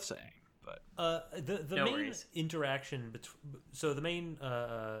worth saying. But The No main worries. interaction so the main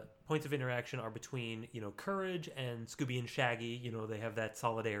points of interaction are between Courage and Scooby and Shaggy. They have that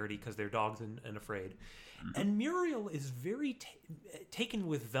solidarity because they're dogs and afraid. And Muriel is very taken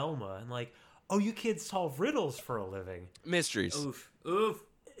with Velma and like, oh, you kids solve riddles for a living. Mysteries. Oof.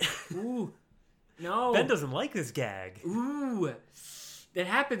 Ooh. No. Ben doesn't like this gag. Ooh. That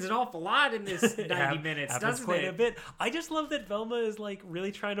happens an awful lot in this 90 minutes, Happens doesn't quite it? a bit. I just love that Velma is like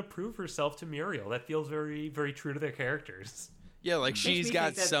really trying to prove herself to Muriel. That feels very, very true to their characters. Yeah, like she's me got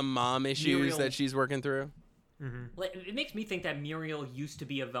think that some mom issues Muriel- that she's working through. Like, it makes me think that Muriel used to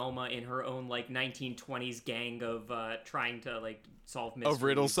be a Velma in her own like 1920s gang of trying to like solve mysteries. Of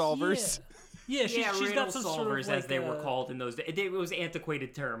riddle solvers. Yeah, she's riddle got some solvers sort of, as like, they were called in those days. It was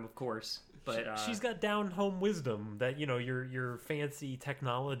antiquated term, of course, but she's got down home wisdom that your fancy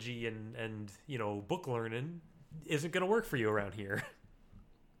technology and book learning isn't going to work for you around here.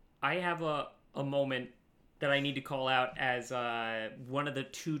 I have a moment that I need to call out as one of the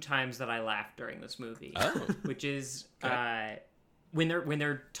 2 times that I laughed during this movie, which is when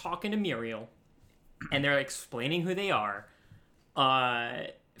they're talking to Muriel and they're explaining who they are.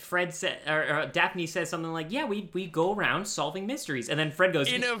 Fred said, or Daphne says something like, "Yeah, we go around solving mysteries," and then Fred goes,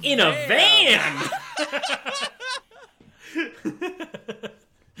 "In a van."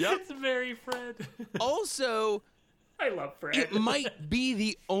 Yep. It's very Fred. Also, I love Fred. It might be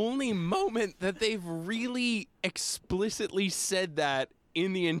the only moment that they've really explicitly said that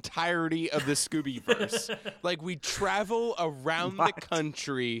in the entirety of the Scooby-verse. Like, we travel around the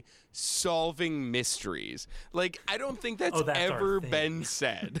country solving mysteries. Like, I don't think that's ever been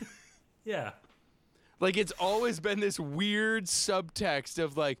said. Yeah. Like, it's always been this weird subtext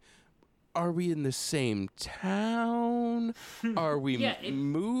of, like, are we in the same town? Are we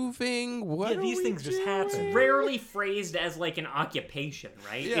moving? What are these things just happen. It's rarely phrased as like an occupation,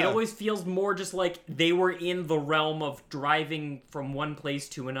 right? Yeah. It always feels more just like they were in the realm of driving from one place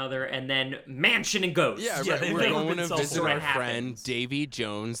to another and then mansion and ghosts. Yeah, Yeah, right. they've We're never going been to visit our self-aware. friend Davy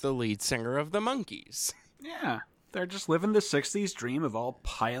Jones, the lead singer of the Monkees. Yeah. They're just living the 60s dream of all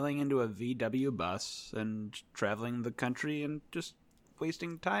piling into a VW bus and traveling the country and just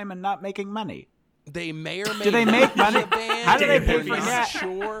wasting time and not making money. They may or may Do they make money? How do they pay We're for not gas?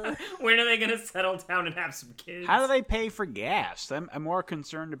 sure. When are they going to settle down and have some kids? How do they pay for gas? I'm more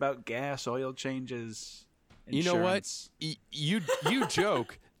concerned about gas, oil changes, insurance. You know what? You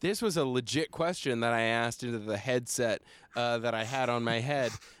joke. This was a legit question that I asked into the headset that I had on my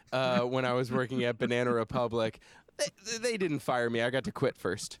head when I was working at Banana Republic. They didn't fire me. I got to quit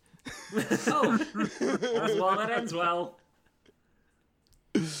first. Oh, all's well that ends well.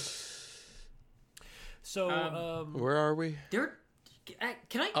 So, Where are we? They're...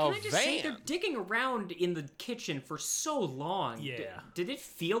 Can I just say they're digging around in the kitchen for so long? Yeah. Did it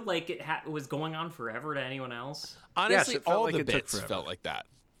feel like it was going on forever to anyone else? Honestly, it felt all like the it took bits forever. felt like that.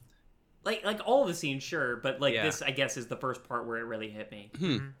 Like all the scenes, sure, but like Yeah. this, I guess, is the first part where it really hit me.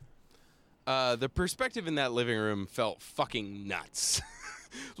 The perspective in that living room felt fucking nuts.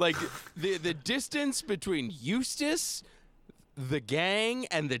 Like the distance between Eustace, the gang,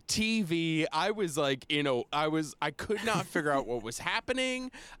 and the TV, I was like, I could not figure out what was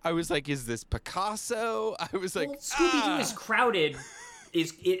happening. I was like, is this Picasso? I was like, Well, Scooby-Doo is crowded.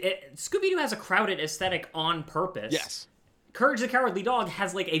 Scooby-Doo has a crowded aesthetic on purpose. Yes. Courage the Cowardly Dog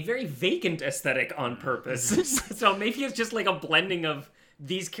has like a very vacant aesthetic on purpose. So maybe it's just like a blending of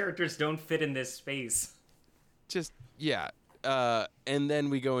these characters don't fit in this space. Just, yeah. And then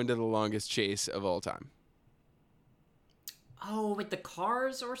we go into the longest chase of all time. Oh, with the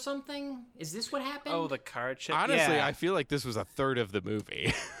cars or something? Is this what happened? Oh, the car chase. Honestly, yeah. I feel like this was a third of the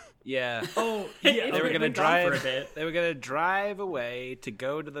movie. Yeah. oh, yeah. It They were would've gonna been gone for drive. a bit. They were gonna drive away to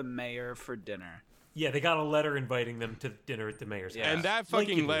go to the mayor for dinner. Yeah, they got a letter inviting them to dinner at the mayor's Yeah. house. And that Like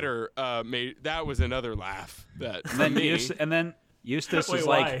you fucking do. letter that was another laugh. That for Then me, Eustace Wait, is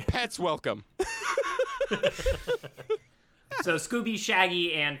why? like, pets welcome. So Scooby,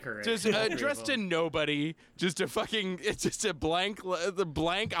 Shaggy, and Courage. Just addressed to nobody. Just it's just a blank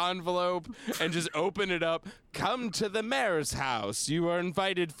envelope, and just open it up. Come to the mayor's house. You are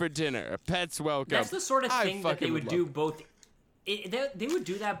invited for dinner. Pets welcome. That's the sort of I thing that they fucking would love do it. both. They would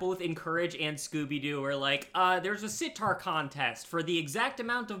do that both in Courage and Scooby-Doo, where like, there's a sitar contest for the exact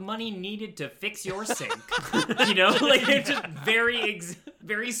amount of money needed to fix your sink. You know, like it's just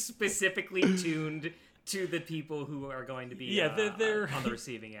very specifically tuned to the people who are going to be they're on the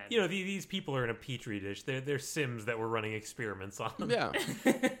receiving end. You know, these people are in a petri dish. They're Sims that we're running experiments on. Yeah.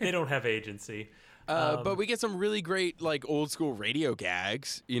 They don't have agency. But we get some really great, like, old school radio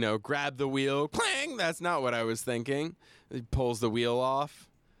gags. You know, grab the wheel, clang. That's not what I was thinking. He pulls the wheel off.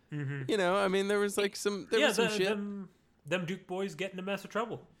 Mm-hmm. You know, I mean, there was like some shit. Them Duke boys get in a mess of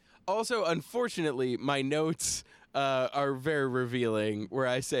trouble. Also, unfortunately, my notes are very revealing. Where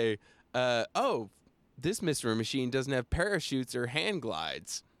I say, this mystery machine doesn't have parachutes or hand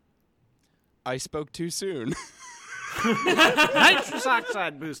glides. I spoke too soon. nitrous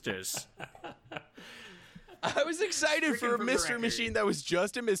oxide boosters. I was excited for a from the mystery record. machine that was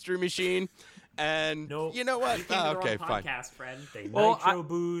just a mystery machine. And Nope. you know what? You came to the Okay, wrong fine. podcast, friend. They Well, nitro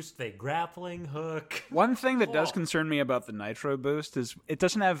boost, they grappling hook. One thing that does Cool. concern me about the nitro boost is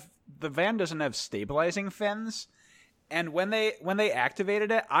the van doesn't have stabilizing fins, and when they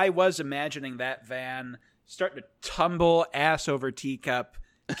activated it, I was imagining that van starting to tumble ass over teacup,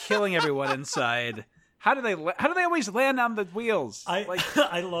 killing everyone inside. How do they always land on the wheels?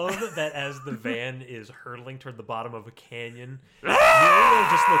 I love that as the van is hurtling toward the bottom of a canyon, Muriel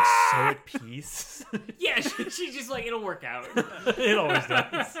just looks so at peace. Yeah, she's just like, it'll work out. It always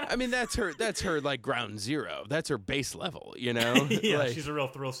does. I mean, that's her like ground zero. That's her base level, you know? Yeah, Like, she's a real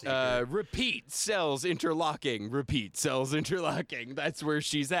thrill seeker. repeat cells interlocking. Repeat cells interlocking. That's where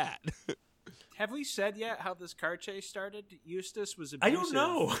she's at. Have we said yet how this car chase started? Eustace was I abusive. don't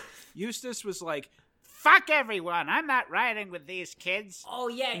know. Eustace was like, "Fuck everyone! I'm not riding with these kids." Oh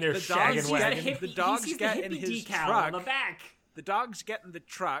yeah, And they're the shagging dogs wagon. He The dogs sees get the in hippie his decal truck. on the back. The dogs get in the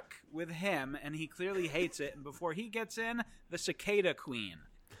truck with him, and he clearly hates it. And before he gets in, the cicada queen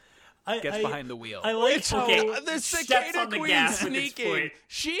gets behind the wheel. I like the cicada on the queen gas with its sneaking. foot.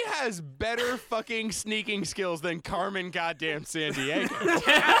 She has better fucking sneaking skills than Carmen goddamn Sandiego.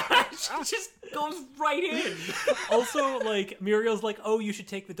 She just goes right in. Also, like, Muriel's like, oh, you should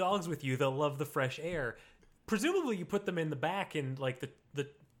take the dogs with you. They'll love the fresh air. Presumably you put them in the back in, like,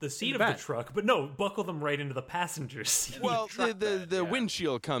 the seat of the truck. But no, buckle them right into the passenger seat. Well, the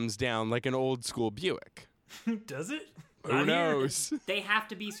windshield comes down like an old school Buick. Does it? Who knows? They have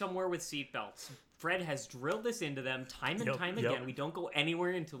to be somewhere with seatbelts. Fred has drilled this into them time and time again. We don't go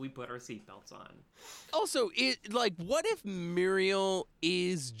anywhere until we put our seatbelts on. Also, what if Muriel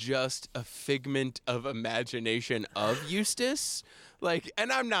is just a figment of imagination of Eustace? Like,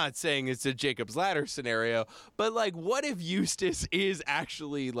 and I'm not saying it's a Jacob's Ladder scenario, but like, what if Eustace is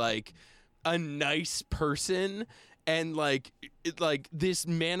actually like a nice person? And like this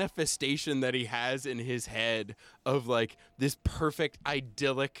manifestation that he has in his head of like this perfect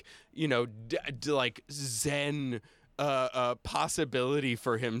idyllic, like Zen possibility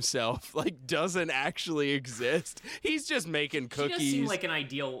for himself, like doesn't actually exist. He's just making cookies. She does seem like an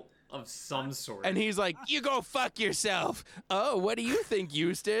ideal of some sort. And he's like, you go fuck yourself. Oh, what do you think,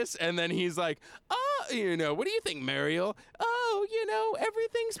 Eustace? And then he's like, oh, what do you think, Muriel? Oh,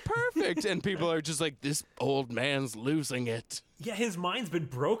 everything's perfect. And people are just like, this old man's losing it. Yeah, his mind's been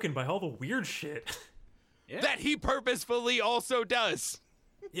broken by all the weird shit. Yeah. That he purposefully also does.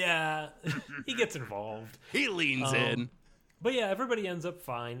 Yeah, he gets involved. He leans in. But yeah, everybody ends up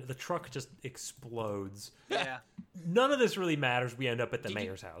fine. The truck just explodes. Yeah. None of this really matters. We end up at the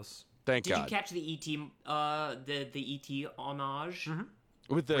mayor's house. Thank Did God. you catch the ET, the ET homage?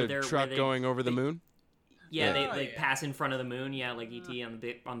 Mm-hmm. With the truck going over the moon? Yeah, they pass in front of the moon. Yeah, like ET on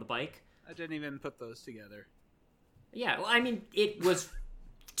the bike. I didn't even put those together. Yeah, well, I mean, it was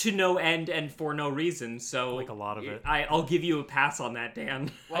to no end and for no reason. So Like a lot of it. I'll give you a pass on that, Dan.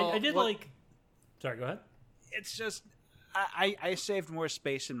 Well, I did like... Sorry, go ahead. It's just... I saved more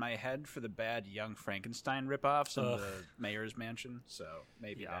space in my head for the bad Young Frankenstein ripoffs in the mayor's mansion, so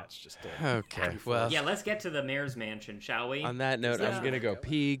maybe that's just it. Okay, well... Yeah, let's get to the mayor's mansion, shall we? On that note, I'm going to go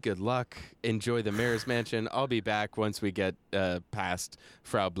pee. Good luck. Enjoy the mayor's mansion. I'll be back once we get past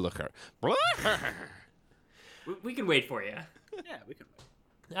Frau Blücher. We can wait for you. Yeah, we can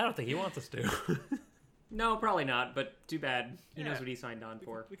wait. I don't think he wants us to. No, probably not, but too bad. He knows what he signed on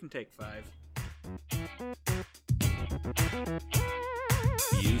for. We can take 5.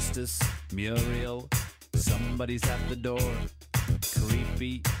 Eustace, Muriel, somebody's at the door.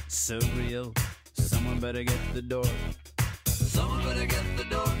 Creepy, surreal, someone better get the door. Someone better get the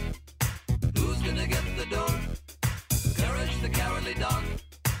door. Who's gonna get the door? Courage the cowardly dog.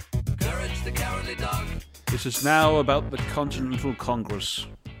 Courage the cowardly dog. This is now about the Continental Congress.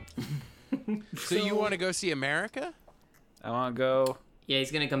 So you want to go see America? I want to go... Yeah,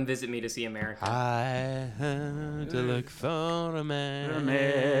 he's gonna come visit me to see America. I had to look for America.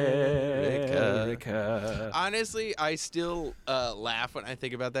 Honestly, I still laugh when I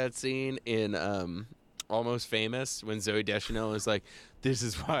think about that scene in Almost Famous when Zooey Deschanel is like, "This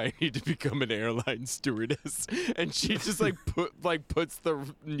is why I need to become an airline stewardess," and she just puts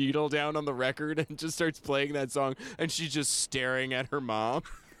the needle down on the record and just starts playing that song, and she's just staring at her mom.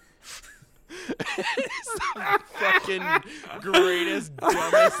 It's the fucking greatest,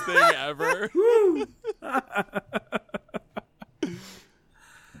 dumbest thing ever.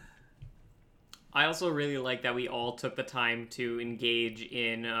 I also really like that we all took the time to engage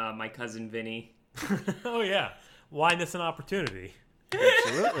in My Cousin Vinny. Oh, yeah. Why miss an opportunity?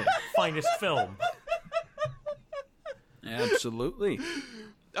 Absolutely. Finest film. Absolutely.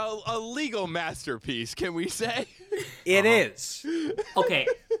 A legal masterpiece, can we say? It is. Okay,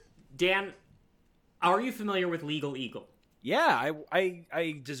 Dan, are you familiar with Legal Eagle? Yeah,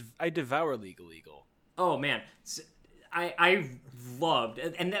 I devour Legal Eagle. Oh man, I loved,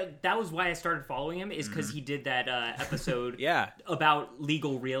 and that was why I started following him, is because he did that episode about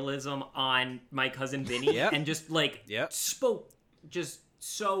legal realism on My Cousin Vinny, and just spoke just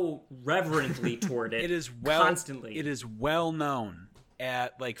so reverently toward it. It is constantly. It is well known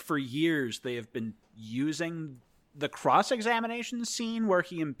for years they have been using the cross-examination scene where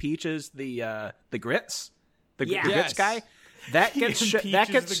he impeaches the grits, the grits guy. That gets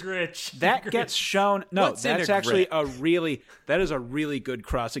gets shown. No, What's that's actually that is a really good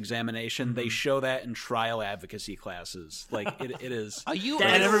cross-examination. They show that in trial advocacy classes. Like it is. Are you?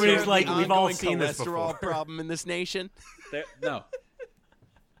 And everybody's like, we've all seen this cholesterol before. problem in this nation. No,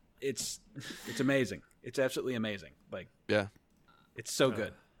 it's amazing. It's absolutely amazing. Like yeah, it's so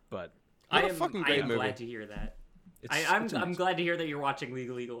good. But What a fucking great I am movie. glad to hear that. I'm glad to hear that you're watching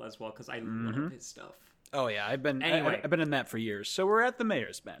Legal Eagle as well because I love his stuff. Oh yeah, I've been in that for years. So we're at the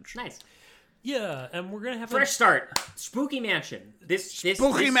mayor's bench. Nice. Yeah, and we're gonna have fresh start. Spooky Mansion. This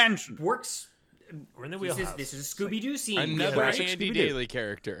Mansion works. We're in the wheelhouse. This is a Scooby-Doo scene. Another Andy Daly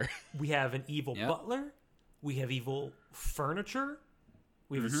character. We have an evil butler. We have evil furniture.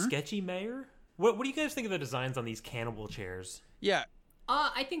 We have a sketchy mayor. What do you guys think of the designs on these cannibal chairs? Yeah.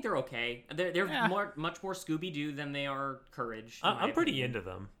 I think they're okay. They're much more Scooby-Doo than they are Courage. I'm pretty into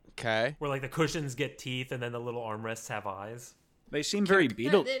them. Okay. Where like the cushions get teeth and then the little armrests have eyes. They seem very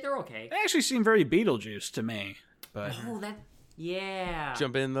They're okay. They actually seem very Beetlejuice to me. But yeah.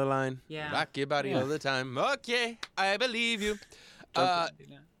 Jump in the line. Yeah. Rock your body all the time. Okay, I believe you.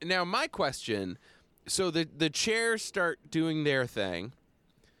 Now my question. So the chairs start doing their thing.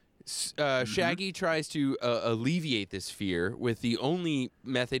 Shaggy tries to alleviate this fear with the only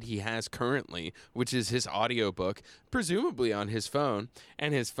method he has currently, which is his audiobook, presumably on his phone,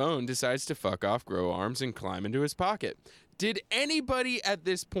 and his phone decides to fuck off, grow arms, and climb into his pocket. Did anybody at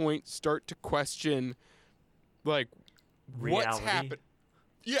this point start to question, like, reality? What's happening?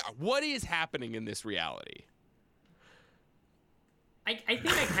 Yeah, what is happening in this reality? I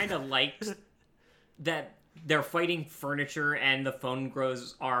think I kind of liked that they're fighting furniture and the phone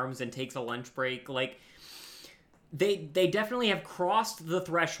grows arms and takes a lunch break. Like, they definitely have crossed the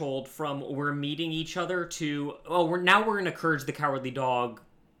threshold from we're meeting each other to, we're in a Courage the Cowardly Dog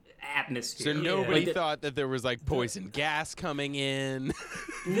atmosphere. So nobody thought that there was like poison gas coming in.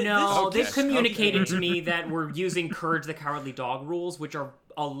 No, they've communicated to me that we're using Courage the Cowardly Dog rules, which are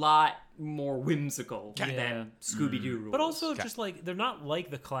a lot more whimsical than Scooby-Doo rules. But also just like they're not like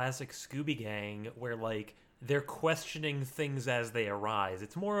the classic Scooby Gang where like they're questioning things as they arise.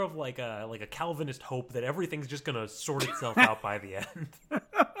 It's more of like a Calvinist hope that everything's just gonna sort itself out by the end.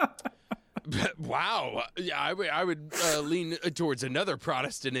 Wow. Yeah, I would lean towards another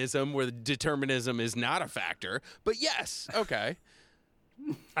Protestantism where determinism is not a factor. But yes, okay.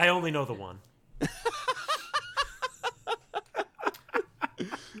 I only know the one.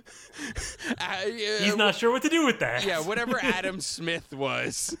 He's not sure what to do with that. Yeah, whatever Adam Smith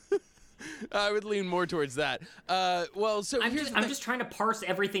was. I would lean more towards that. I'm just trying to parse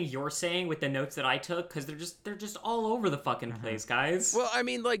everything you're saying with the notes that I took because they're just all over the fucking place, guys. Well, I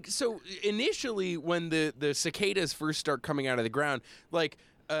mean, like, so initially when the cicadas first start coming out of the ground, like,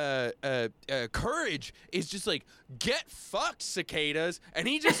 Courage is just like, get fucked, cicadas, and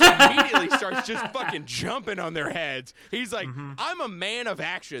he just immediately starts just fucking jumping on their heads. He's like, I'm a man of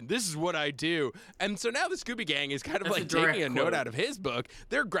action. This is what I do. And so now the Scooby Gang is kind of like taking a note out of his book.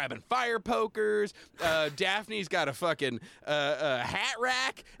 They're grabbing fire pokers. Daphne's got a fucking hat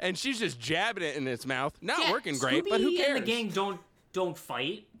rack, and she's just jabbing it in its mouth. Not working great, Scooby but who cares? And the gang don't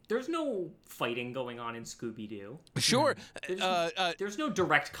fight. There's no fighting going on in Scooby-Doo. Sure. There's no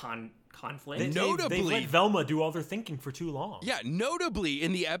direct conflict. They let Velma do all their thinking for too long. Yeah, notably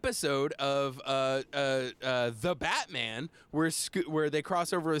in the episode of The Batman, where they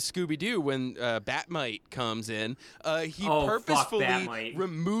cross over with Scooby-Doo when Batmite comes in, he purposefully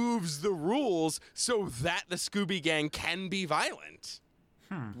removes the rules so that the Scooby Gang can be violent.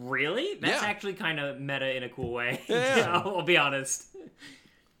 Really? That's actually kind of meta in a cool way. Yeah. I'll be honest.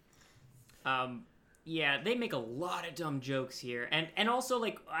 They make a lot of dumb jokes here. And also,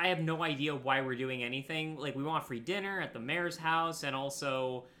 like, I have no idea why we're doing anything. Like, we want free dinner at the mayor's house, and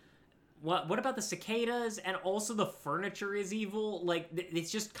also, what about the cicadas? And also the furniture is evil. Like,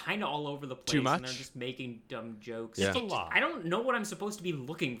 it's just kind of all over the place. Too much? And they're just making dumb jokes. Yeah. It's a lot. I don't know what I'm supposed to be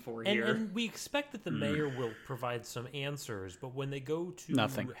looking for here. And we expect that the mayor will provide some answers, but when they go to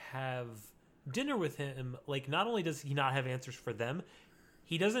have dinner with him, like, not only does he not have answers for them,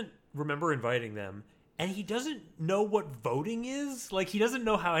 he doesn't remember inviting them, and he doesn't know what voting is. Like, he doesn't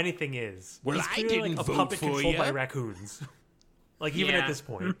know how anything is. Well, he's I didn't like a vote puppet for controlled ya. by raccoons. Like, even at this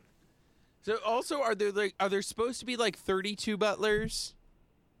point. So also, are there supposed to be like 32 butlers?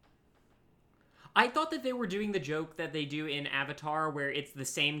 I thought that they were doing the joke that they do in Avatar, where it's the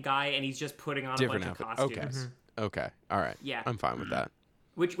same guy and he's just putting on Different a bunch outfit. of costumes. Okay. All right. Yeah. I'm fine with that.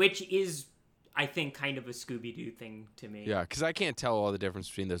 Which is, I think, kind of a Scooby-Doo thing to me. Yeah, because I can't tell all the difference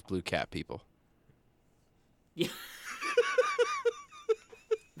between those blue cat people. Yeah.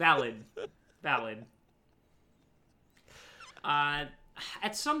 Valid. At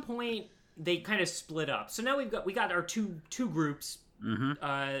some point, they kind of split up. So now we got our two groups.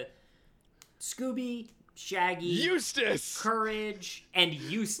 Scooby, Shaggy, Eustace, Courage, and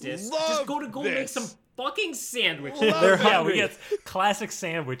Eustace. Love just go this. make some fucking sandwiches. Yeah, we get classic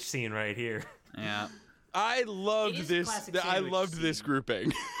sandwich scene right here. Yeah. I loved It is this. classic I sandwich loved scene. this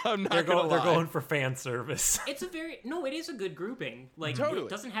grouping. I'm not They're gonna they're lie. going for fan service. It's it is a good grouping. Like, Totally. it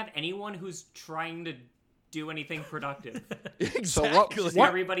doesn't have anyone who's trying to do anything productive. Exactly. Just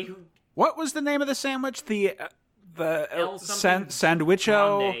everybody who What was the name of the sandwich? The El something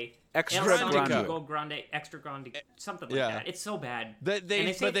sandwicho grande. extra El something grande. go grande, extra grande, something like Yeah. that. It's so bad. But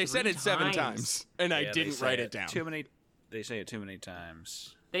they said it 7 times, and I Yeah, they didn't say write it down. Too many. They say it too many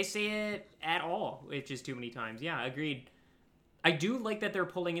times. They say it at all, which is too many times. Yeah, agreed. I do like that they're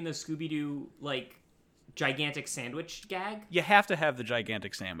pulling in the Scooby-Doo, like, gigantic sandwich gag. You have to have the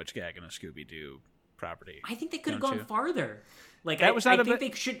gigantic sandwich gag in a Scooby-Doo property. I think they could have Don't gone you? farther. Like, That was not I a think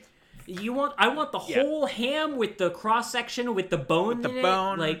bit- they should... I want the whole ham with the cross-section with the bone The in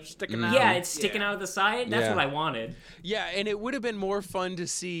bone it. Like, sticking out. yeah, it's sticking out of the side. That's Yeah. what I wanted. Yeah, and it would have been more fun to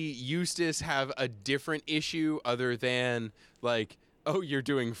see Eustace have a different issue other than, like, oh, you're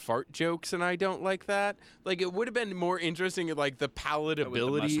doing fart jokes and I don't like that. Like, it would have been more interesting, like, the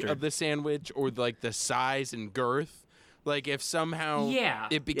palatability mustard. of the sandwich or, like, the size and girth. Like, if somehow Yeah.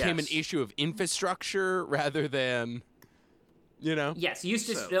 it became Yes. an issue of infrastructure rather than, you know? Yes,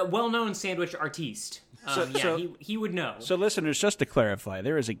 Eustace, well-known sandwich artiste. He would know. So, listeners, just to clarify,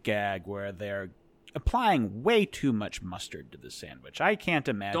 there is a gag where they're applying way too much mustard to the sandwich. I can't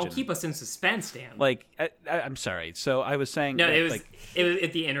imagine. Don't keep us in suspense, Dan. Like, I'm sorry. So I was saying. no, that, it was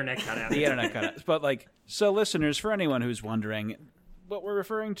like, the internet cut out. the internet cut out. But like, so listeners, for anyone who's wondering, what we're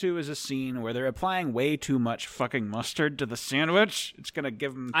referring to is a scene where they're applying way too much fucking mustard to the sandwich. It's gonna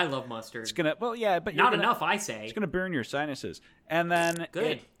give them. I love mustard. It's gonna. Well, yeah, but Not enough, I say. It's gonna burn your sinuses, and then Good.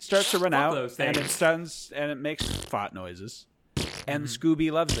 it starts to run Fuck out, those and it things. stuns, and it makes fart noises, and Scooby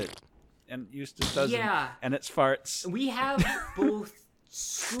loves it, and Eustace doesn't, Yeah. and it's farts. We have both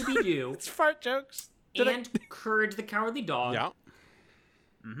Scooby-Doo It's fart jokes. and Courage the Cowardly Dog. Yeah.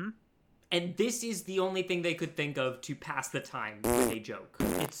 And this is the only thing they could think of to pass the time with a joke.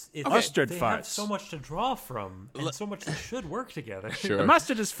 It's Mustard they farts. have so much to draw from, and so much that should work together. Sure. The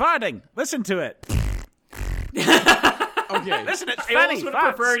mustard is farting. Listen to it. Okay. Listen, it's I funny. almost would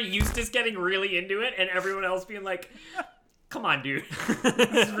have farts. preferred Eustace getting really into it and everyone else being like, come on, dude.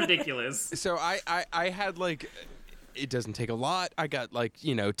 This is ridiculous. So I had, like, it doesn't take a lot. I got, like,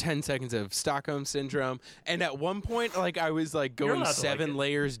 10 seconds of Stockholm Syndrome. And at one point, like, I was, like, You're going allowed to like 7 it.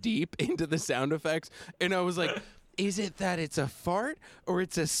 layers deep into the sound effects. And I was like, is it that it's a fart or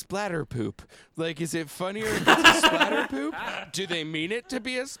it's a splatter poop? Like, is it funnier if it's a splatter poop? Do they mean it to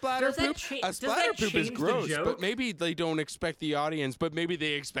be a splatter Does that poop? cha- A does splatter that poop is change the gross, joke? but maybe they don't expect the audience, but maybe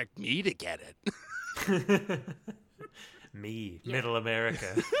they expect me to get it. Me, Middle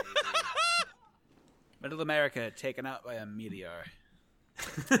America. Middle America taken out by a meteor.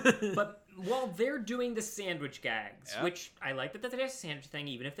 But while they're doing the sandwich gags, Yeah. which I like that there's a sandwich thing,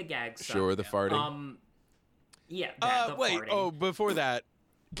 even if the gags suck. Sure, the farting. Yeah, that, the Wait. farting. Oh, before that,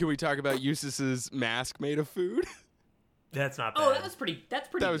 can we talk about Eustace's mask made of food? That's not bad. Oh, that's pretty That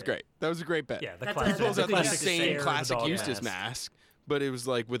was good. great. That was a great bet. Yeah, the That's classic. He pulls the out the classic same Sarah the classic dog Eustace mask, but it was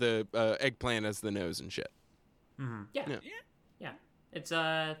like with a eggplant as the nose and shit. Yeah. Yeah. Yeah.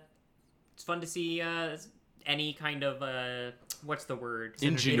 It's fun to see any kind of what's the word?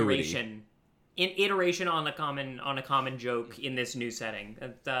 Ingenuity. Iteration on a common joke in this new setting.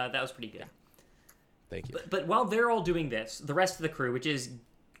 That was pretty good. Thank you. But while they're all doing this, the rest of the crew, which is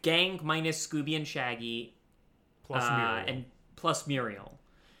gang minus Scooby and Shaggy, Plus Muriel. and plus Muriel,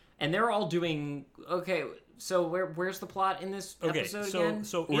 and they're all doing okay. So where's the plot in this Okay, episode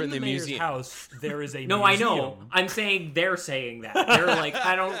so again? in in the the mayor's museum. house there is a No, museum. I know. I'm saying they're saying that. They're like,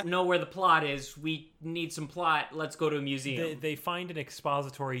 I don't know where the plot is. We need some plot. Let's go to a museum. They find an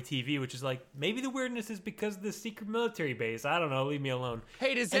expository TV, which is like, maybe the weirdness is because of the secret military base. I don't know. Leave me alone.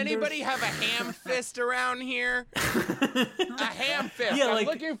 Hey, does And anybody have a ham fist around here? A ham fist. Yeah, I'm like-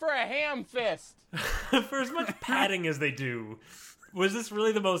 looking for a ham fist. For as much padding as they do, was this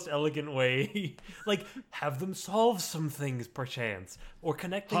really the most elegant way? Like, have them solve some things, perchance, or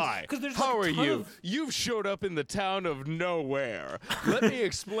connect things. Hi, there's how like are a ton you? of- You've showed up in the town of nowhere. Let me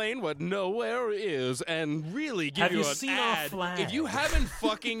explain what nowhere is and really give Have you you an seen our ad. flag? If you haven't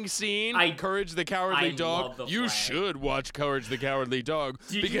fucking seen Courage the Cowardly I Dog, love the you flag. should watch Courage the Cowardly Dog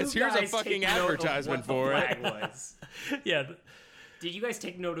Did because you here's a guys fucking take note of advertisement what for the it. flag was? Yeah, Did you guys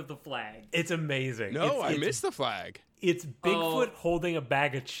take note of the flag? it's amazing. No, I it's, missed the flag. It's Bigfoot holding a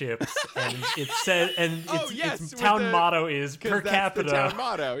bag of chips, and it says, and Oh, its, yes, its with town the- motto is 'Cause per that's the town capita.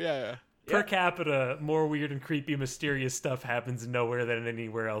 motto. Yeah. Per capita, more weird and creepy, mysterious stuff happens nowhere than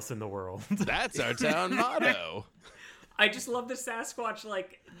anywhere else in the world. That's our town motto. I just love the Sasquatch,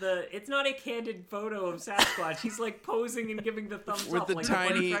 it's not a candid photo of Sasquatch. He's like posing and giving the thumbs With up the like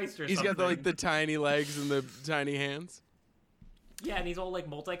tiny, a Christ or he's something. got the tiny legs and the tiny hands. Yeah, and he's all like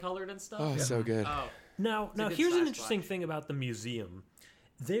multicolored and stuff. Oh, so good. Oh. Now good here's an Sasquatch. interesting thing about the museum.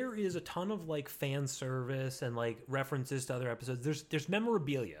 There is a ton of like fan service and like references to other episodes. There's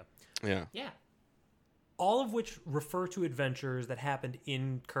memorabilia. Yeah. Yeah. All of which refer to adventures that happened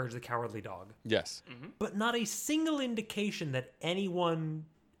in Courage the Cowardly Dog. Yes. But not a single indication that anyone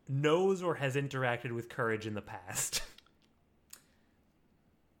knows or has interacted with Courage in the past.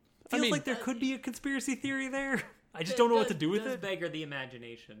 Feels like there could be a conspiracy theory there. I just don't know what to do with does it. beggar the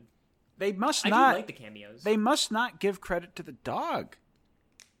imagination. They must I not. do like the cameos. They must not give credit to the dog.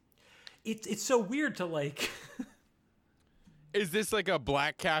 It's so weird to like... Is this like a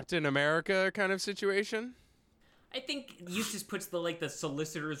Black Captain America kind of situation? I think Eustace puts the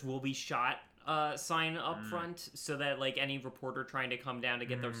solicitors will be shot sign up front so that like any reporter trying to come down to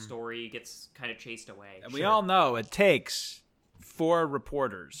get their story gets kind of chased away. And we all know it takes 4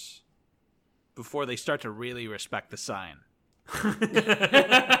 reporters before they start to really respect the sign.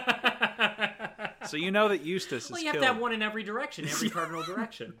 So you know that Eustace is Well, you have killed. to have one in every direction, every cardinal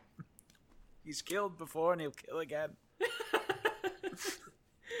direction. He's killed before and he'll kill again.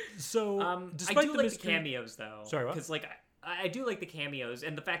 So, I despite do the like mystery... the cameos though. Sorry, what? Because like I do like the cameos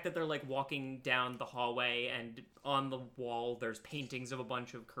and the fact that they're like walking down the hallway and on the wall there's paintings of a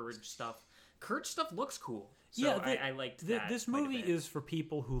bunch of Courage stuff. Courage stuff looks cool. So Yeah, I liked that. This quite a movie bit. is for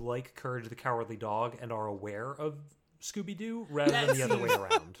people who like Courage the Cowardly Dog and are aware of Scooby-Doo rather than the other way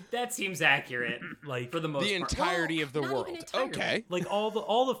around. That seems accurate. Like for the most The part. entirety Well, of the not world. even entirely. Okay. Like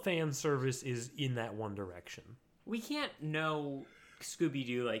all the fan service is in that one direction. We can't know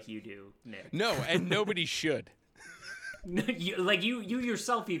Scooby-Doo like you do, Nick. No, and nobody should. you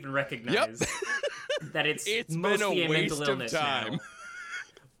yourself even recognize that it's It's been mostly a mental waste of illness time. now.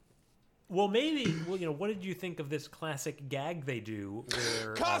 Well, maybe. Well, what did you think of this classic gag they do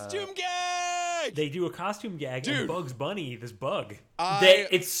where Costume gag! they do a costume gag and Dude. Bugs Bunny, this bug?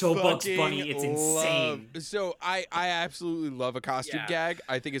 It's so Bugs fucking Bunny, it's insane. So I absolutely love a costume gag.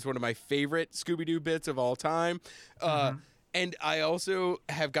 I think it's one of my favorite Scooby-Doo bits of all time. And I also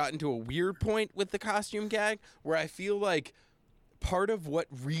have gotten to a weird point with the costume gag where I feel like part of what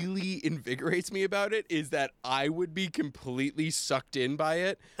really invigorates me about it is that I would be completely sucked in by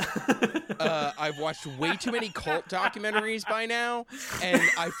it. I've watched way too many cult documentaries by now, and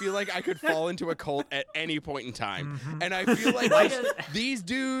I feel like I could fall into a cult at any point in time. And I feel like these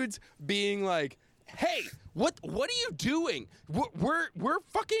dudes being like, "Hey, what are you doing? We're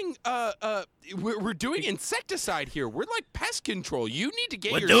fucking we're doing insecticide here. We're like pest control. You need to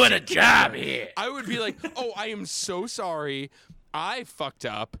get your doing shit a job together." here. I would be like, "Oh, I am so sorry. I fucked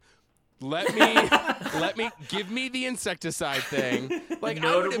up. Let me give me the insecticide thing." Like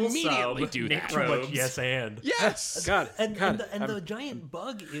I would Notable immediately sub, do Nick that. Rose. Too much yes and. Yes. God, And the giant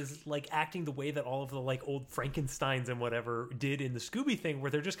bug is like acting the way that all of the like old Frankensteins and whatever did in the Scooby thing, where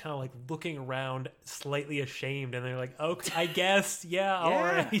they're just kind of like looking around, slightly ashamed, and they're like, "Okay, I guess, yeah, all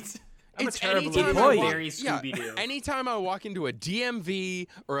right." It's terrible anytime employee. I walk- Very Scooby-Doo. anytime I walk into a DMV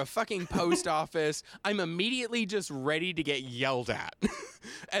or a fucking post office, I'm immediately just ready to get yelled at.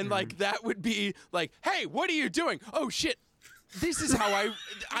 And like that would be like, "Hey, what are you doing? Oh shit. This is how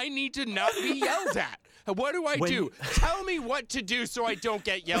I need to not be yelled at. What do I do? Tell me what to do so I don't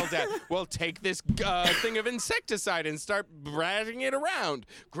get yelled at." "Well, take this thing of insecticide and start bragging it around."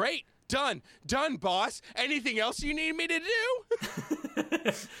 "Great. Done, boss. Anything else you need me to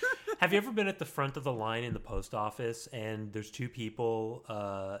do?" Have you ever been at the front of the line in the post office and there's two people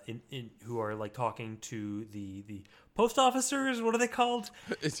who are like talking to the post officers? What are they called?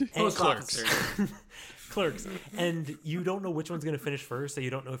 Post Clerks. officers. Clerks. And you don't know which one's going to finish first, so you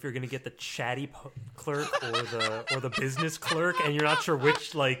don't know if you're going to get the chatty clerk or the business clerk, and you're not sure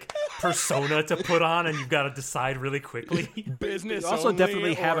which like persona to put on, and you've got to decide really quickly. Business You also only,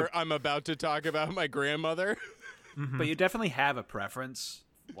 definitely have or I'm about to talk about my grandmother. But you definitely have a preference.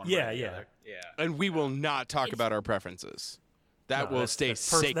 One way Yeah, or the yeah. other. Yeah. And we will not talk about our preferences. That will stay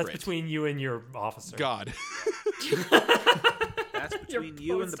sacred. That's between you and your officer. God. That's between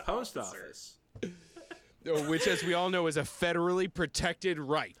you and the post post office. Which, as we all know, is a federally protected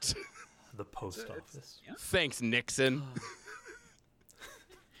right. The post office. Thanks, Nixon.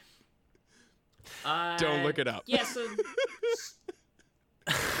 Don't look it up. Yeah,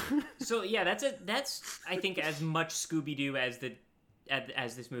 so yeah, that's I think as much Scooby-Doo as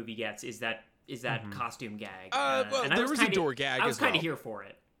this movie gets is that costume gag. Well, and I there was a kinda- door gag I was as kind well. of here for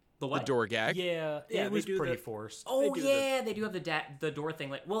it. The what? The door gag. Yeah, Yeah, it was they do pretty the- forced. Oh do they do have the door thing.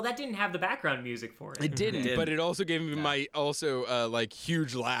 Like, well, that didn't have the background music for it. It didn't, didn't. but it also gave me my like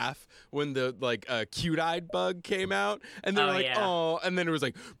huge laugh when the cute-eyed bug came out, and they were Oh, like, yeah. oh, and then it was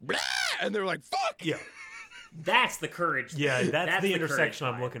like, blah, and they were like, fuck. Yeah, That's the courage. yeah, that's the courage intersection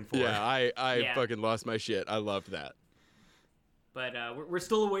I'm part. looking for. Yeah, I Yeah. fucking lost my shit. I loved that. But we're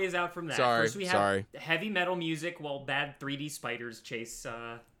still a ways out from that. Sorry, First we have heavy metal music while bad 3D spiders chase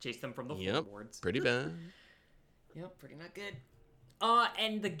them from the Yep, floorboards. pretty bad. Yep, pretty not good.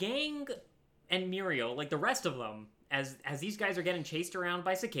 And the gang and Muriel, like the rest of them, as these guys are getting chased around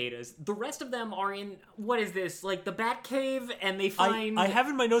by cicadas, the rest of them are in, what is this, like the Bat Cave, and they find... I have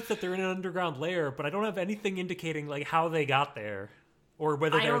in my notes that they're in an underground lair, but I don't have anything indicating like how they got there, or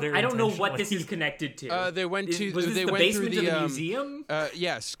whether they're there. I don't know what intentionally. this is connected to. They went to Was this they the went basement through of the the museum?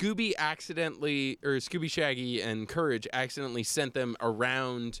 Yeah, Scooby Shaggy and Courage accidentally sent them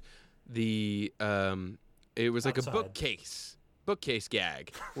around the it was like Outside. a bookcase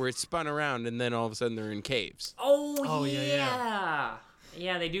gag where it spun around and then all of a sudden they're in caves. Oh yeah.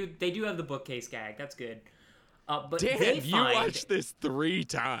 Yeah, they do have the bookcase gag. That's good. But Dan, they you find... watched this 3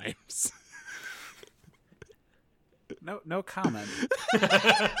 times. No comment.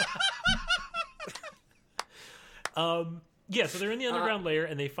 Yeah, so they're in the underground lair,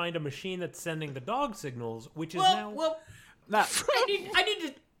 and they find a machine that's sending the dog signals, which is Well, Nah, I need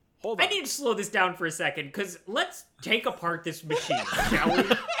to... hold I on. need to slow this down for a second, because let's take apart this machine, shall we?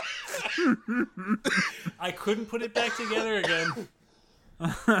 I couldn't put it back together again.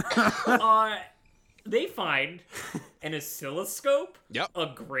 They find an oscilloscope, Yep. a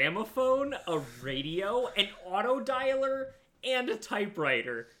gramophone, a radio, an auto dialer, and a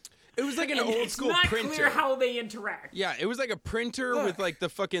typewriter. It was like an And old it's school not printer. clear how they interact. Yeah, it was like a printer with like the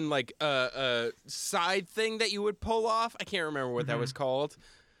fucking side thing that you would pull off. I can't remember what that was called.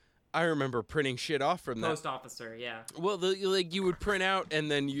 I remember printing shit off from that. Post officer, yeah. Well, you would print out,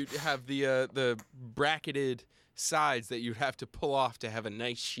 and then you'd have the bracketed sides that you'd have to pull off to have a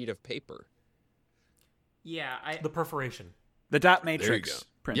nice sheet of paper. Yeah, The perforation. The dot There you matrix go.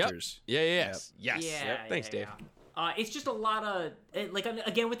 printers. Yep. Yes. yeah. Thanks, Dave. It's just a lot of like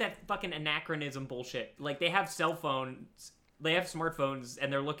again with that fucking anachronism bullshit. Like they have cell phones, they have smartphones,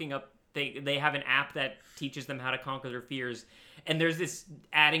 and they're looking up. They have an app that teaches them how to conquer their fears. And there's this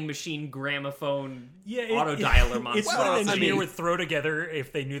adding machine gramophone auto dialer monster. It's what an engineer would throw together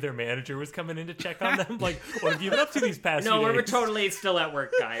if they knew their manager was coming in to check on them. Like, what have you been up to these past few No, days? we're totally still at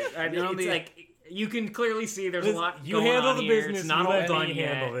work, guys. I mean, it's like you can clearly see there's a lot You going handle on the here. business. It's not you all let done me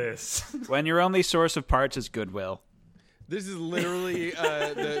yet. handle this. When your only source of parts is Goodwill. This is literally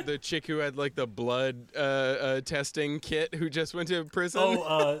the chick who had like the blood testing kit who just went to prison.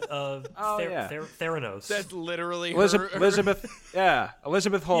 yeah. Theranos. That's literally her. Elizabeth Holmes. Yeah,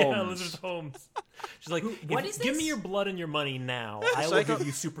 Elizabeth Holmes. She's like, What is give this? me your blood and your money now. I will Psycho- give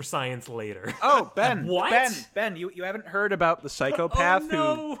you super science later. Oh, Ben. What? Ben, you haven't heard about the psychopath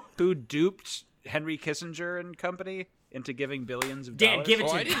no. who duped Henry Kissinger and company into giving billions of Dan, dollars? give it Oh,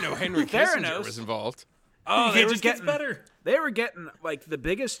 to I me. didn't know Henry Theranos. Kissinger was involved. Oh, it just gets better. They were getting like the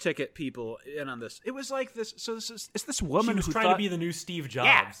biggest ticket people in on this. It was like this. So it's this woman She was who trying thought, to be the new Steve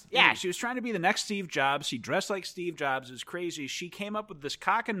Jobs. Yeah, she was trying to be the next Steve Jobs. She dressed like Steve Jobs. It was crazy. She came up with this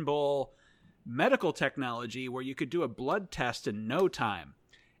cock and bull medical technology where you could do a blood test in no time.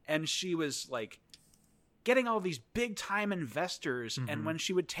 And she was like getting all these big time investors. And when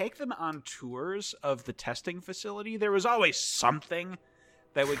she would take them on tours of the testing facility, there was always something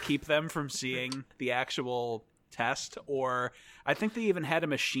that would keep them from seeing the actual test. Or I think they even had a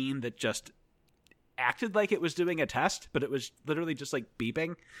machine that just acted like it was doing a test, but it was literally just like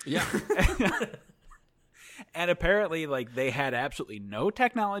beeping. Yeah. And apparently, like, they had absolutely no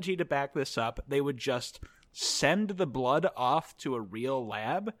technology to back this up. They would just send the blood off to a real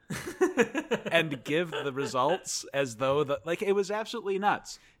lab and give the results as though it was absolutely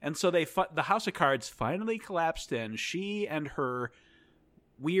nuts. And so the House of Cards finally collapsed in. She and her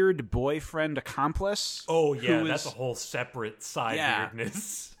weird boyfriend accomplice. Oh yeah, who that's is- a whole separate side Yeah.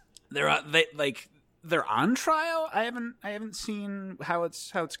 weirdness. They're on trial. I haven't seen how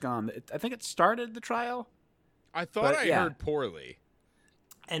it's gone. I think it started the trial. I thought But, I yeah. heard poorly.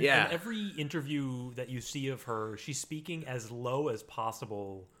 And, Yeah. and every interview that you see of her, she's speaking as low as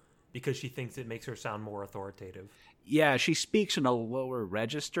possible because she thinks it makes her sound more authoritative. Yeah, she speaks in a lower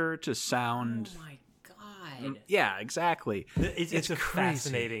register to sound. Oh my god. Yeah, exactly. It's a crazy.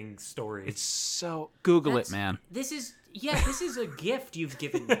 fascinating story. It's so Google That's- it, man. This is a gift you've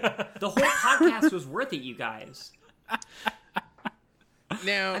given me. The whole podcast was worth it, you guys.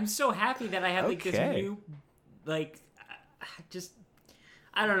 Now, I'm so happy that I have like this Okay. new, like, just.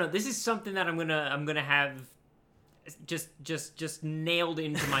 I don't know. This is something that I'm gonna have just nailed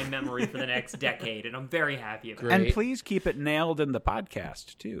into my memory for the next decade, and I'm very happy about it. And please keep it nailed in the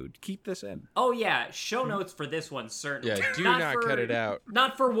podcast too. Keep this in. Oh yeah, show notes for this one certainly. Yeah, do not cut it out.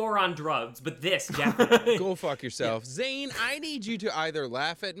 Not for War on Drugs, but this definitely. Go fuck yourself. Zane, I need you to either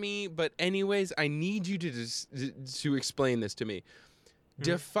laugh at me, but anyways, I need you to explain this to me.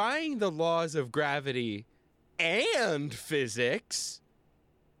 Defying the laws of gravity and physics.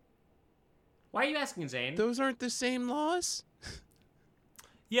 Why are you asking, Zane? Those aren't the same laws?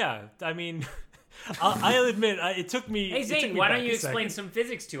 Yeah, I mean, I'll admit, it took me... Hey, Zane, why don't you explain some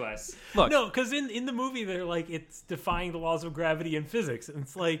physics to us? Look, No, because in the movie, they're like, it's defying the laws of gravity and physics. And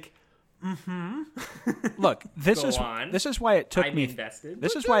it's like, look. This Go is on. this is why it took I'm me. invested.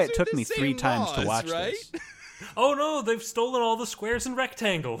 This is But why those it are took the me 3 same times to laws, watch right? this. oh no, they've stolen all the squares and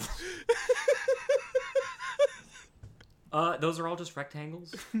rectangles. Those are all just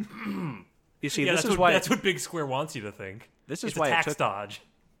rectangles? You see, Yeah, this that's is what, why that's what Big Square wants you to think. This is It's why a it tax took. dodge.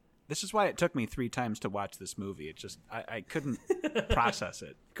 This is why it took me 3 times to watch this movie. It just I couldn't process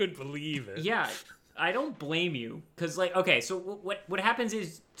it. Couldn't believe it. Yeah, I don't blame you. Because, like, okay, so what happens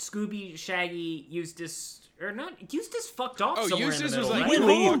is Scooby, Shaggy, Eustace... Or not... Eustace fucked off Oh, somewhere Eustace in the was middle, like,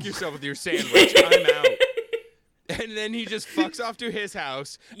 right? you go fuck yourself with your sandwich. I'm out. And then he just fucks off to his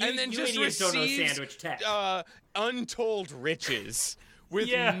house, and then you just idiots don't know receives sandwich tech. untold riches with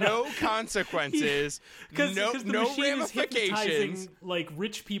Yeah. no consequences, no the machine is ramifications, hypnotizing, like,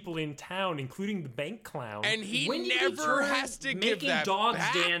 rich people in town, including the bank clown. and he When did never he turn has to give making that dogs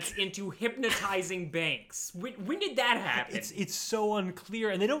back. dance into hypnotizing banks? When did that happen? It's so unclear,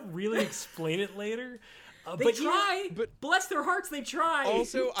 and they don't really explain it later. They but try. but- Bless their hearts, they try.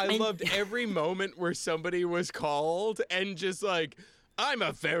 Also, I loved every moment where somebody was called and just like, I'm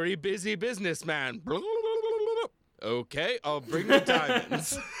a very busy businessman. Okay, I'll bring the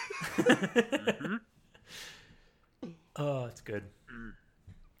diamonds. Oh, it's good.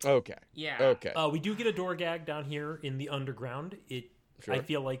 Okay. Yeah. Okay. We do get a door gag down here in the underground. Sure. I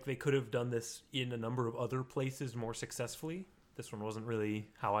feel like they could have done this in a number of other places more successfully. This one wasn't really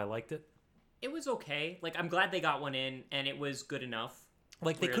how I liked it. It was okay. Like, I'm glad they got one in, and it was good enough.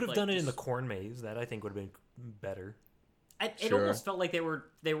 Like, they Where, could have like, done it in the just- corn maze. That I think would have been better. It Sure. almost felt like they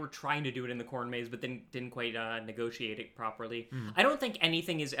were trying to do it in the corn maze, but then didn't quite negotiate it properly. Hmm. I don't think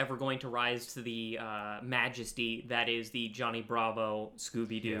anything is ever going to rise to the majesty that is the Johnny Bravo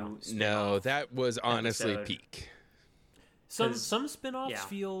Scooby-Doo spin-off. No, that was honestly episode. peak. Some 'Cause- spin-offs yeah.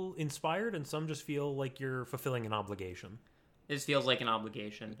 feel inspired, and some just feel like you're fulfilling an obligation. This feels like an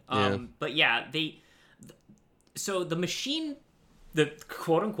obligation. Yeah. But yeah, so the machine, the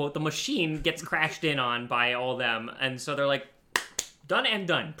quote unquote, the machine gets crashed in on by all them, and so they're like, done and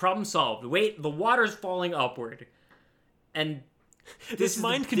done, problem solved. Wait, the water's falling upward, and This is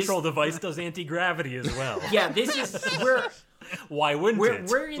mind control device does anti-gravity as well. yeah, this is Why wouldn't it?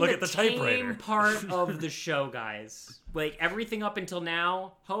 we're in Look the, at the tame typewriter. part of the show, guys. Like everything up until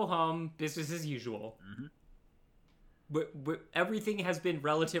now, ho hum, business as usual. Everything has been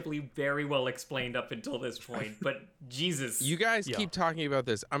relatively very well explained up until this point, but Jesus. You guys Yeah. keep talking about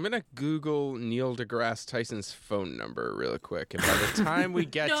this. I'm going to Google Neil deGrasse Tyson's phone number real quick. And by the time we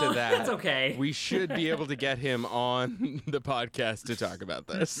get No, to that, that's okay. we should be able to get him on the podcast to talk about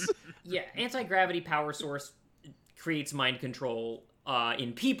this. Yeah, anti-gravity power source creates mind control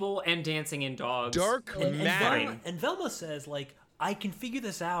in people and dancing in dogs. Dark matter. And Velma says, like, I can figure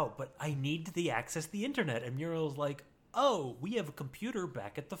this out, but I need to access the internet. And Muriel's like, oh, we have a computer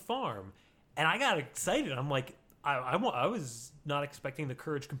back at the farm. And I got excited. I'm like, I was not expecting the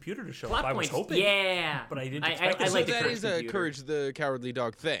Courage computer to show Plot up. I was points. hoping. Yeah. But I didn't I expect it. So like the that Courage is a computer. Courage the Cowardly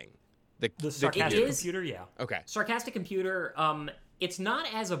Dog thing. The sarcastic It is? computer, yeah. Okay. Sarcastic computer, it's not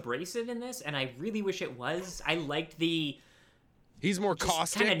as abrasive in this, and I really wish it was. I liked the... He's more Just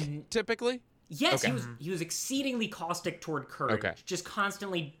caustic, kinda- typically? Yes, Okay. he was exceedingly caustic toward Courage. Okay. Just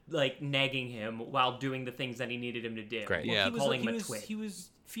constantly, like, nagging him while doing the things that he needed him to do. Great. Yeah. Calling him a twit. He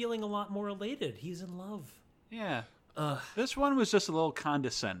was feeling a lot more elated. He's in love. Yeah. This one was just a little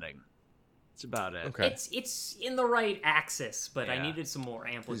condescending. That's about it. Okay. It's in the right axis, but I Yeah. needed some more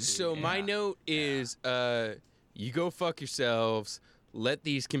amplitude. So my note is, you go fuck yourselves. Let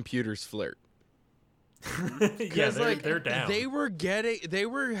these computers flirt. Yeah, like they're down. they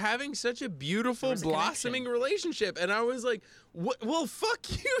were having such a beautiful was a blossoming relationship, and I was like, well, fuck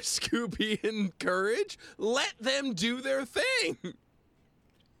you, Scooby and Courage. Let them do their thing.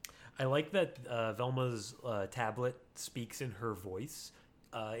 I like that Velma's tablet speaks in her voice,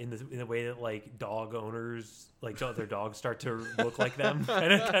 in the way that like dog owners, like their dogs start to look like them,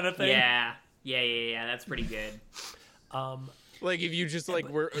 kind of thing. Yeah. That's pretty good. Like if you just like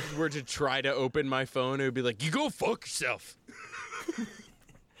were to try to open my phone, it would be like, you go fuck yourself.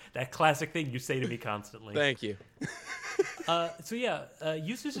 That classic thing you say to me constantly. Thank you.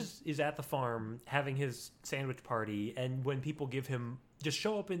 Eustace is at the farm having his sandwich party, and when people give him just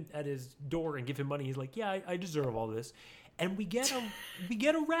show up at his door and give him money, he's like, "Yeah, I deserve all this," and we get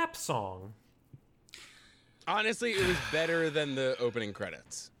a rap song. Honestly, it was better than the opening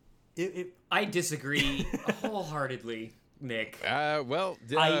credits. I disagree wholeheartedly, Nick.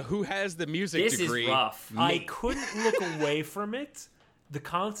 Who has the music degree? This is rough. I couldn't look away from it. The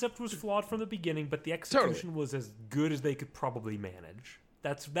concept was flawed from the beginning, but the execution was as good as they could probably manage.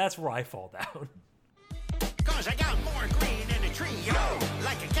 That's where I fall down. 'Cause I got more green in the trio,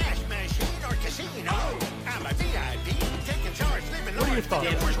 like a cash machine or casino. I'm a VIP, taking charge, living What are your thoughts?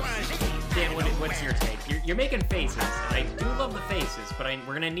 Dan, what's your take? You're making faces, and I do love the faces, but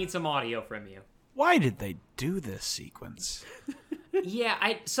we're gonna need some audio from you. Why did they do this sequence?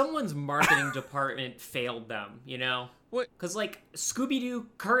 Yeah, someone's marketing department failed them, you know? What? Because, like, Scooby-Doo,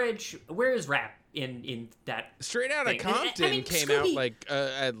 Courage, where is rap in that Straight Outta thing? Compton came out, Scooby- like,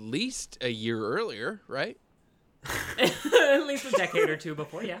 at least a year earlier, right? at least a decade or two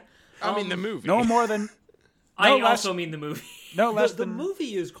before, yeah. I mean, the movie. No more than. I less- also mean the movie. No less The than.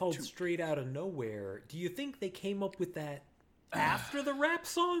 movie is called Straight Outta Nowhere. Do you think they came up with that after the rap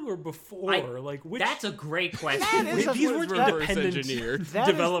song or before? Which? That's a great question. These weren't reverse independent engineered. That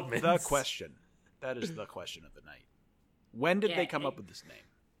developments. is the question. That is the question of the night. When did they come up with this name?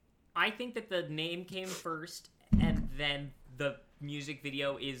 I think that the name came first, and then the music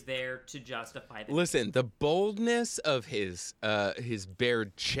video is there to justify the Listen, the boldness of his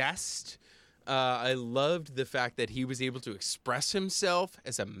bared chest. I loved the fact that he was able to express himself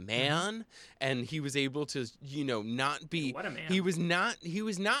as a man, and he was able to, not be. What a man. He was not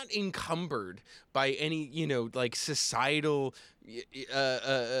encumbered by any, like societal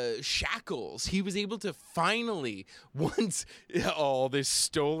shackles. He was able to finally, once all this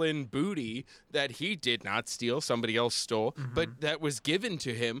stolen booty that he did not steal, somebody else stole, but that was given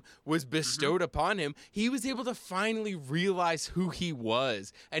to him, was bestowed upon him. He was able to finally realize who he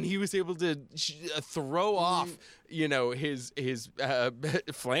was, and he was able to throw off, his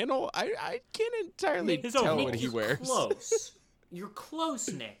flannel. I can't entirely tell Nick, what he you're wears. Close. You're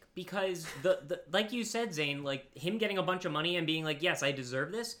close, Nick, because the like you said, Zane, like him getting a bunch of money and being like, yes, I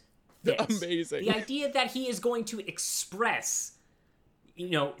deserve this. Fits. Amazing. The idea that he is going to express,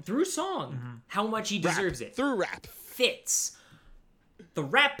 through song, how much he deserves it Through rap. fits. The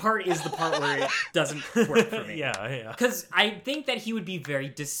rap part is the part where it doesn't work for me. Yeah. Because I think that he would be very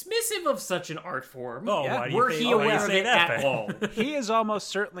dismissive of such an art form. Oh, why do you were think- he why do you aware of say it that, at Ben? all? He is almost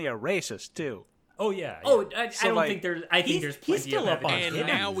certainly a racist too. Oh yeah. Oh, I don't like, think there's. I think there's he's plenty still of up on evidence. And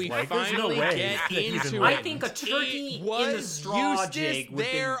Yeah. now we Like, there's no finally way get that he's into in it. I think a turkey It in was the straw Eustace jig would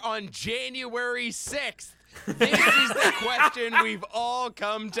there be- on January 6th. This is the question we've all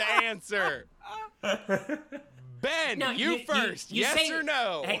come to answer. Ben, No, you first. you yes say- or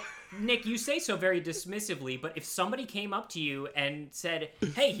no? Hey, Nick, you say so very dismissively, but if somebody came up to you and said,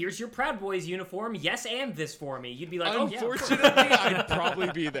 "Hey, here's your Proud Boys uniform. Yes, and this for me," you'd be like, "Oh yeah." of course." Unfortunately, I'd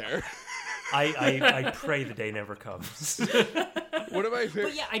probably be there. I pray the day never comes. What am I?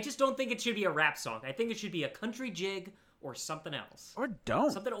 But yeah, I just don't think it should be a rap song. I think it should be a country jig or something else. Or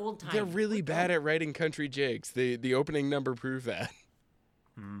don't. Something old time. They're really bad at writing country jigs. The opening number proved that.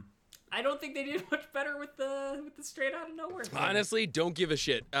 I don't think they did much better with the Straight Outta Nowhere thing. Honestly, don't give a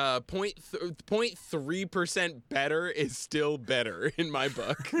shit. 0.3% better is still better in my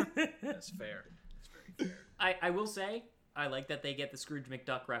book. That's fair. That's very fair. I will say, I like that they get the Scrooge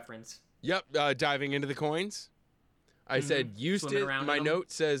McDuck reference. Yep, diving into the coins. I said Eustace. Swimming around My in them.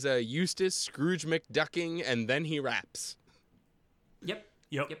 note says Eustace Scrooge McDucking, and then he raps. Yep.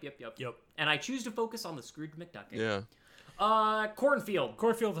 Yep. And I choose to focus on the Scrooge McDucking. Yeah. Cornfield.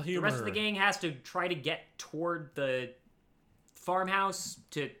 Cornfield humor. The rest of the gang has to try to get toward the farmhouse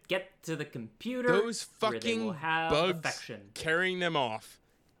to get to the computer. Those where they will fucking have bugs affection. carrying them off.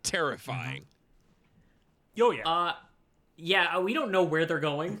 Terrifying. Oh yeah. Yeah, we don't know where they're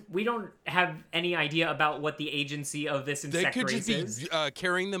going. We don't have any idea about what the agency of this They insect could race just be is.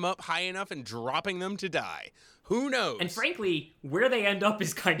 carrying them up high enough and dropping them to die. Who knows? And frankly, where they end up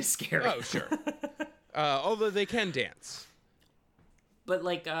is kind of scary. Oh, sure. Although they can dance. But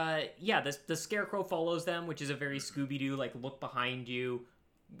the scarecrow follows them, which is a very Scooby-Doo, like, look behind you.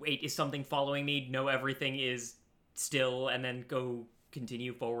 Wait, is something following me? No, everything is still, and then go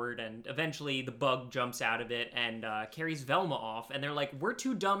continue forward. And eventually the bug jumps out of it and carries Velma off. And they're like, we're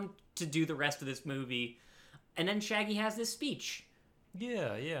too dumb to do the rest of this movie. And then Shaggy has this speech.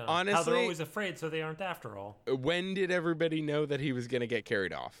 Yeah. How Honestly- they're always afraid, so they aren't after all. When did everybody know that he was going to get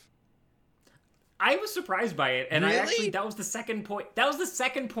carried off? I was surprised by it, and Really? that was the second point. That was the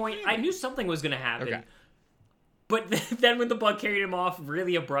second point. I knew something was going to happen. Okay. But then when the bug carried him off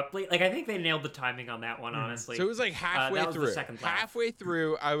really abruptly, like, I think they nailed the timing on that one, honestly. So it was like halfway that was the through. second laugh. Halfway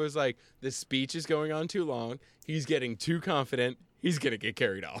through, I was like, this speech is going on too long. He's getting too confident. He's going to get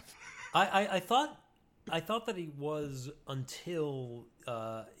carried off. I thought that he was until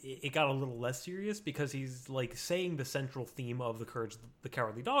it got a little less serious, because he's like saying the central theme of the Courage the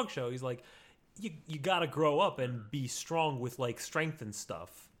Cowardly Dog show. He's like, you gotta grow up and be strong with like strength and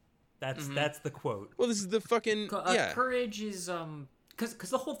stuff. That's the quote. Well, this is the fucking Courage is because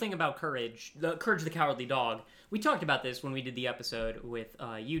the whole thing about Courage the Cowardly Dog, we talked about this when we did the episode with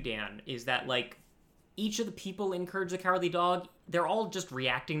you, Dan, is that like each of the people in Courage the Cowardly Dog, they're all just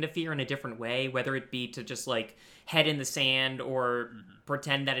reacting to fear in a different way, whether it be to just like head in the sand or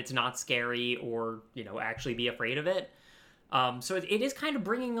pretend that it's not scary, or actually be afraid of it. So it is kind of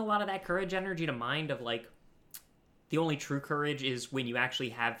bringing a lot of that courage energy to mind of like, the only true courage is when you actually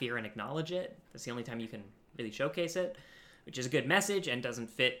have fear and acknowledge it. That's the only time you can really showcase it, which is a good message and doesn't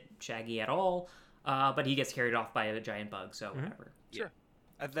fit Shaggy at all. But he gets carried off by a giant bug, so whatever. Sure.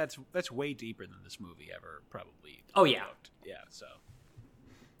 That's way deeper than this movie ever probably. Oh, yeah. looked. Yeah. So.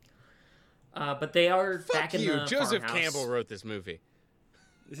 But they are back in you. the Joseph farmhouse. Campbell wrote this movie.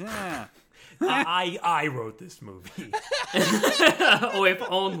 Yeah. I wrote this movie. Oh, if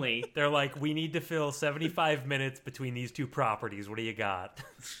only. They're like, we need to fill 75 minutes between these two properties. What do you got?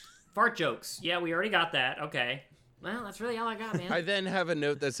 Fart jokes. Yeah, we already got that. Okay. Well, that's really all I got, man. I then have a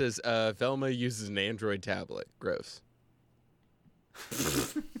note that says, Velma uses an Android tablet. Gross.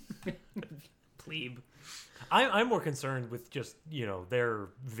 Plebe. I'm more concerned with just, they're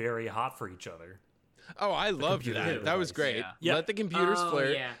very hot for each other. Oh, I loved computer that. That was device. great. Yeah. Let the computers Oh,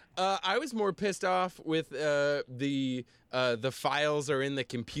 flirt. yeah. I was more pissed off with the files are in the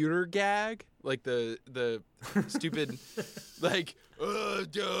computer gag, like the stupid, like we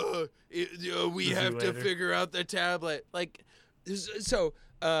have to Zoolander. figure out the tablet. Like, so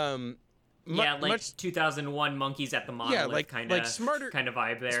Yeah, like much 2001 Monkeys at the Monolith like kind of smarter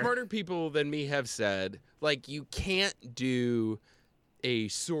vibe there. Smarter people than me have said, like, you can't do a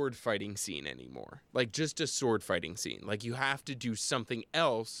sword fighting scene anymore. Like, just a sword fighting scene. Like, you have to do something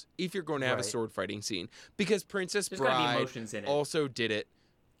else if you're going to have a Right. sword fighting scene. Because Princess There's gotta be Bride emotions in it. also did it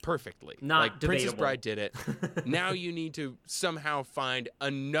perfectly. Not like, Princess debatable. Bride did it. Now you need to somehow find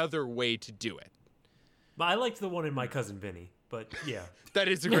another way to do it. But I liked the one in My Cousin Vinny. But yeah. That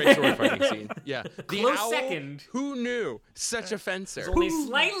is a great sword fighting scene. Yeah. The Close owl, second. who knew? Such a fencer. It's only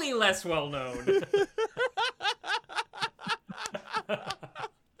slightly less well known.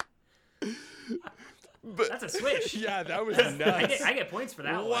 That's a switch. Yeah, that was nuts. I get points for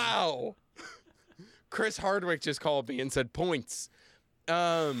that one. Wow. Chris Hardwick just called me and said points.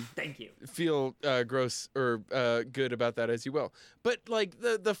 Thank you. Feel gross or good about that as you will. But like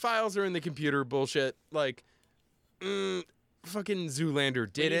the files are in the computer bullshit. Like, fucking Zoolander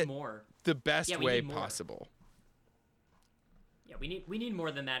We did need it more. the best Yeah, we way need more. possible. Yeah, we need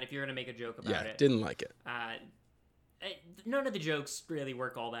more than that if you're gonna make a joke about Yeah, it. didn't like it. None of the jokes really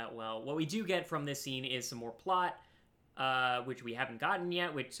work all that well. What we do get from this scene is some more plot, which we haven't gotten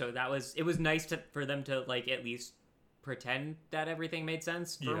yet. It was nice for them to like at least pretend that everything made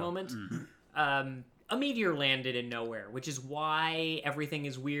sense for a moment. A meteor landed in nowhere, which is why everything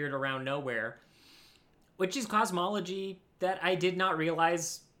is weird around nowhere, which is cosmology that I did not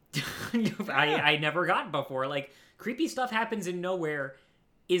realize I never got before. Like, creepy stuff happens in nowhere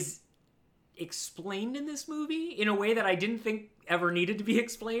is explained in this movie in a way that I didn't think ever needed to be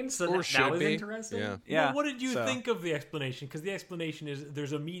explained, so that was interesting. Yeah. Yeah. Well, what did you so- think of the explanation? Because the explanation is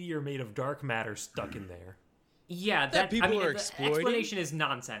there's a meteor made of dark matter stuck in there. Yeah, That people are the exploiting? explanation is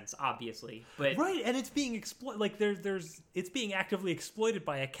nonsense, obviously, but Right, and it's being exploited. Like it's being actively exploited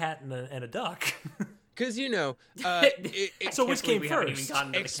by a cat and a duck. Because, So I which can't believe came we haven't first? even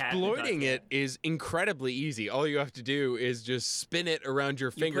gotten to the cat and the duck exploiting yet. it is incredibly easy. All you have to do is just spin it around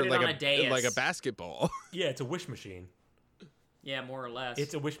your finger put it like on a dais. like a basketball. Yeah, it's a wish machine. Yeah, more or less.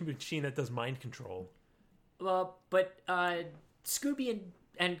 It's a wish machine that does mind control. But Scooby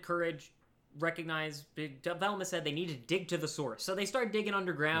and Courage recognize. Velma said they need to dig to the source, so they start digging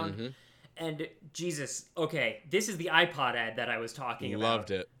underground. Mm-hmm. And Jesus, okay, this is the iPod ad that I was talking about.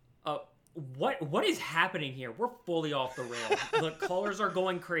 Loved it. What is happening here? We're fully off the rail. The colors are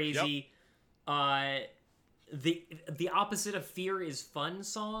going crazy. the opposite of Fear is Fun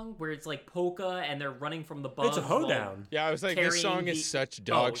song, where it's like polka and they're running from the bugs. It's a hoedown. Yeah, I was like, this song is such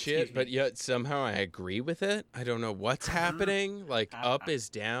dog shit, excuse me. but yet somehow I agree with it. I don't know what's happening. Like, up is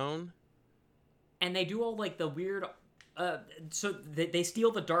down. And they do all like the weird. So they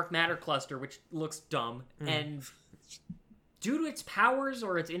steal the dark matter cluster, which looks dumb, and due to its powers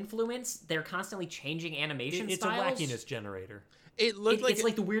or its influence, they're constantly changing animation It's styles. a wackiness generator. It looked It's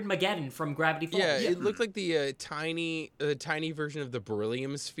like the weird Mageddon from Gravity Falls. Yeah, it looked like the tiny version of the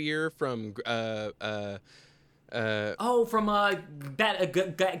Beryllium Sphere from from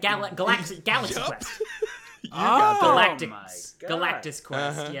Galaxy Quest. Galactus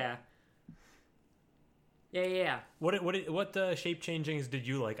Quest. Yeah. Yeah. What shape changings did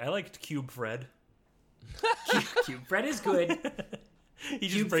you like? I liked Cube Fred. Cube Fred is good. He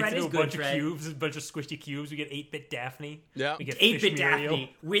just Cube breaks Fred into is a good, bunch Fred. of cubes, a bunch of squishy cubes. We get 8-bit Daphne. Yeah. We get 8-bit Fish Muriel.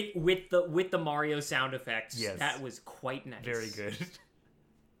 Daphne with the Mario sound effects. Yes. That was quite nice. Very good.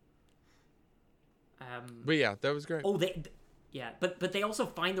 But yeah, that was great. Oh, but they also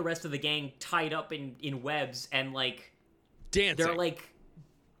find the rest of the gang tied up in webs and like Dancing.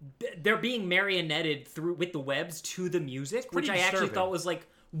 they're being marionetted through with the webs to the music, which I actually disturbing. thought was like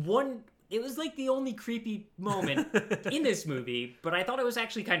it was like the only creepy moment in this movie, but I thought it was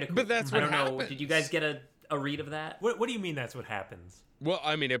actually kind of cool. But that's I what don't know. happens. Did you guys get a read of that? What do you mean that's what happens? Well,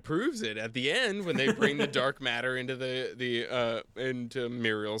 I mean, it proves it at the end when they bring the dark matter into into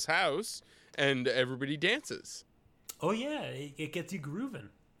Muriel's house and everybody dances. Oh yeah, it gets you grooving.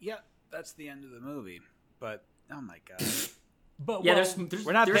 Yeah, that's the end of the movie. But oh my god, But Yeah, well, there's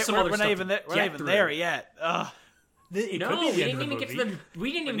we're not there's some there, other we're not stuff even there. to We're not get even through. there yet. Ugh, it No, could be we the end didn't of the even get to movie.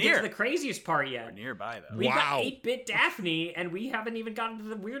 we didn't even near. get to the craziest part we're yet. nearby though. We got Wow. 8-bit Daphne, and we haven't even gotten to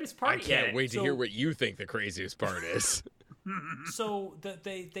the weirdest part I can't yet. wait to So- hear what you think the craziest part is. So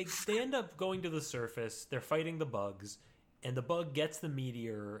they end up going to the surface. They're fighting the bugs, and the bug gets the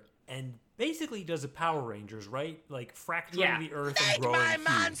meteor and basically does a Power Rangers, right? Like fracturing Yeah. the earth and growing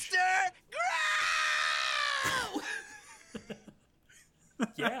huge. grow!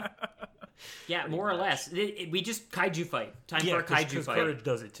 Yeah, Yeah, more or less. We just kaiju fight. Time yeah. for a kaiju fight. Courage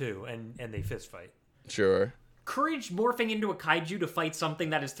does it too, and they fist fight. Sure. Courage morphing into a kaiju to fight something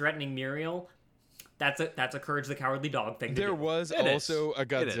that is threatening Muriel. That's a Courage the Cowardly Dog thing. To There do. was It is. also a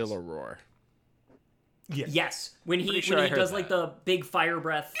It is. Godzilla roar. Yes, when he Pretty sure I heard does that. like the big fire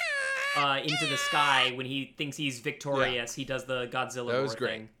breath into the sky when he thinks he's victorious, he does the Godzilla That was roar great.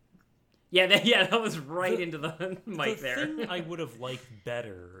 thing. Yeah, that was right into the mic The there. thing I would have liked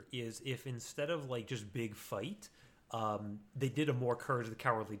better is if instead of like just big fight, they did a more Courage the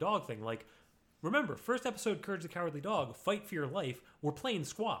Cowardly Dog thing. Like, remember, first episode, Courage the Cowardly Dog, fight for your life. We're playing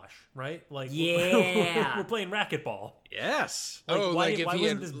squash, right? Like, Yeah. we're playing racquetball. Yes. Like, Oh, why, like if why he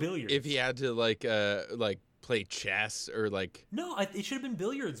wasn't had, this billiards? if he had to like play chess or like, No, it should have been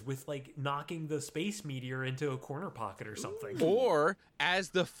billiards with like knocking the space meteor into a corner pocket or something. or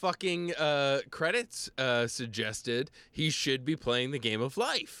as the fucking credits suggested, he should be playing the game of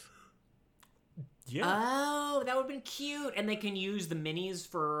life. Yeah. Oh, that would have been cute. And they can use the minis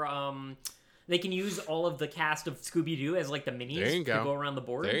for they can use all of the cast of Scooby-Doo as like the minis There you to go. go around the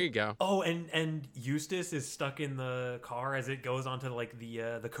board. There you go. Oh, and Eustace is stuck in the car as it goes onto like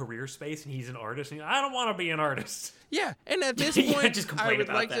the career space, and he's an artist. And I don't want to be an artist. Yeah, and at this Yeah, point, just I complain would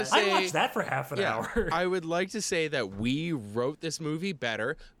about like to that. say, I watched that for half an hour. I would like to say that we wrote this movie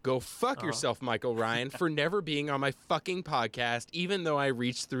better. Go fuck yourself, Michael Ryan, for never being on my fucking podcast, even though I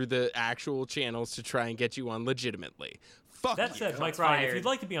reached through the actual channels to try and get you on legitimately. Fuck That you. said, Mike That's Ryan, fired. if you'd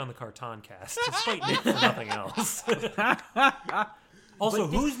like to be on the Carton Cast, despite Nick for nothing else. Also,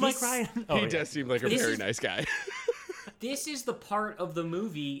 But this- who's Mike this- Ryan? He Oh, yeah. does seem like a This very is- nice guy. This is the part of the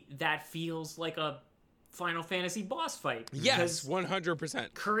movie that feels like a Final Fantasy boss fight. Yes, Because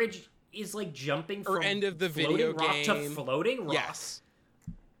 100%. Courage is like jumping Or from end of the floating video rock to game. floating rock. Yes.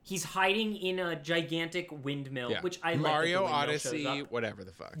 He's hiding in a gigantic windmill, Yeah. which I like. Mario that the windmill shows Odyssey, up. whatever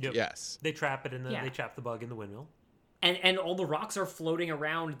the fuck. Yep. Yes. They trap it in the. Yeah. They trap the bug in the windmill. And all the rocks are floating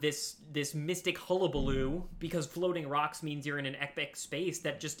around this mystic hullabaloo because floating rocks means you're in an epic space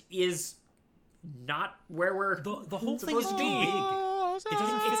that just is not where we're The whole thing is supposed to too be. big. It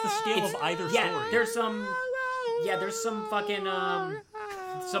doesn't fit the scale of either Yeah, story. there's some fucking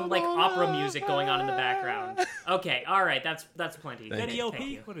some like opera music going on in the background. Okay, all right, that's plenty. Is that Thank ELP?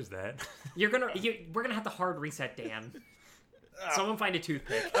 you. What is that? We're gonna have to hard reset Dan. Someone find a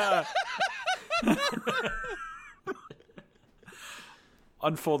toothpick.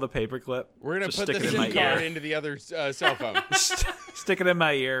 Unfold the paperclip. We're going to Just put the stick it in my SIM card ear. into the other cell phone. Stick it in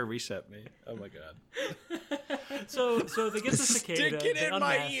my ear. Reset me. Oh my god. So they get the cicada. Stick it they in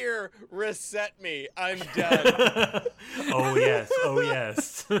my unmask- ear. Reset me. I'm dead. Oh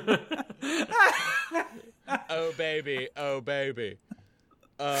yes. Oh baby. Oh baby.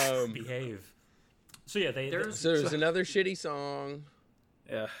 Behave. So yeah, So there's another shitty song.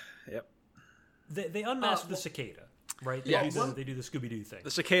 Yeah. Yep. they unmask the cicada, right? They Yes. do the Scooby Doo thing.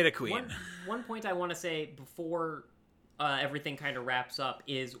 The Cicada Queen. One point I want to say before everything kind of wraps up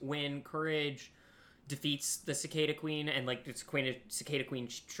is when Courage defeats the Cicada Queen and like the Cicada Queen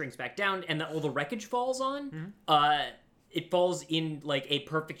shrinks back down and all the wreckage falls on. It falls in like a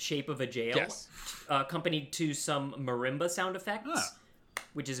perfect shape of a jail, Yes. accompanied to some marimba sound effects,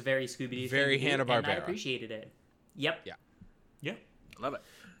 which is a very Scooby-Doo Very thing to do, Hanna-Barbera. and I appreciated it. Yep. Yeah. Yeah. Love it.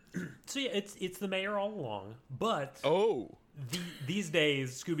 So yeah, it's the mayor all along, but Oh. these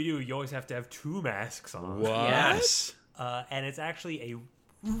days Scooby Doo, you always have to have two masks on. What? Yes. And it's actually a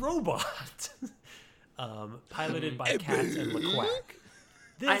robot piloted by Cats and LaQuack.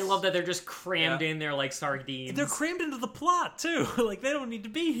 I love that they're just crammed in there like sardines. They're crammed into the plot too. Like they don't need to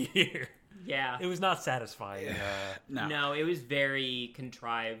be here. Yeah. It was not satisfying. No, it was very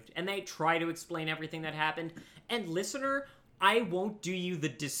contrived. And they try to explain everything that happened. And listener, I won't do you the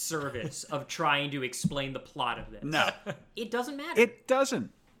disservice of trying to explain the plot of this. No. It doesn't matter. It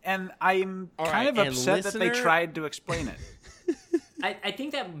doesn't. And I'm All kind right, of and upset that they listener- tried to explain it. I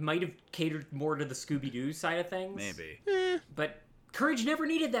think that might have catered more to the Scooby-Doo side of things. Maybe. But Courage never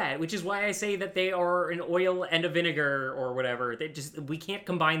needed that, which is why I say that they are an oil and a vinegar or whatever. We can't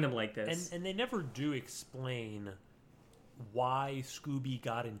combine them like this. And they never do explain why Scooby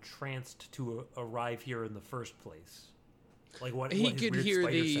got entranced to arrive here in the first place. Like what He what his could weird hear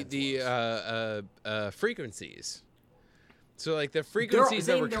spider sense was. frequencies. So like the frequencies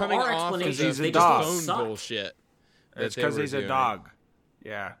that were there coming are off of explanations, the they just phone suck. bullshit. that It's they because were he's a doing. dog.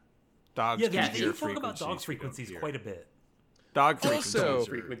 Yeah. Dogs Yeah, can they hear talk about dog we don't frequencies hear. quite a bit. Dog frequencies. Also,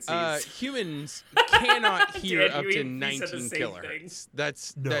 frequencies. humans cannot hear Dan, up you to said the 19 same kilohertz.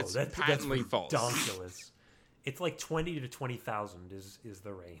 That's No, patently that's false. ridiculous. It's like 20 to 20,000 is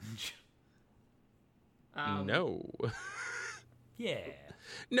the range. No. Yeah.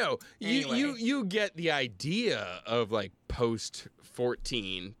 No, Anyway. you get the idea of like post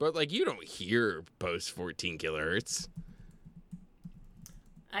 14, but like you don't hear post 14 kilohertz.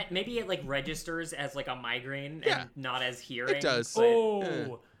 Maybe it like registers as like a migraine Yeah. and not as hearing. It does. but-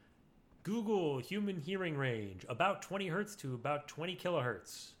 Oh, Google human hearing range about 20 hertz to about 20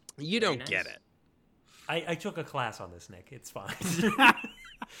 kilohertz. You don't nice. get it. I took a class on this, Nick. It's fine.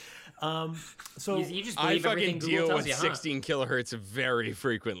 So You just I believe everything fucking Google deal tells with you, huh? 16 kilohertz very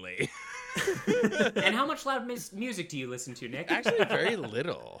frequently. And how much loud music do you listen to, Nick? Actually, very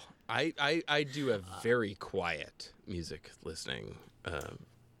little. I do a very quiet music listening.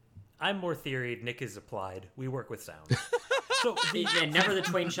 I'm more theory. Nick is applied. We work with sound. So Yeah, never the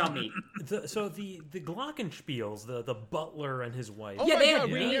twain shall meet. the Glockenspiels, the butler and his wife. Oh Yeah, my they had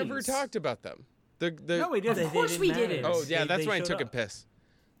God, we names. never talked about them. The No, we didn't. Of course we didn't didn't. matter. Oh yeah, that's They why I showed took a up. piss.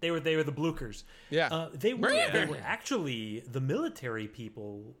 They were the Blukers. Yeah. They were actually the military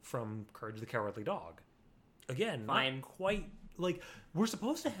people from Courage the Cowardly Dog. Again, Fine. not quite like we're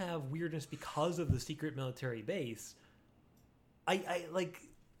supposed to have weirdness because of the secret military base. I like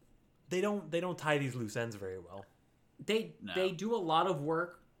they don't tie these loose ends very well. They do a lot of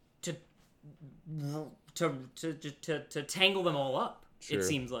work to tangle them all up. Sure. It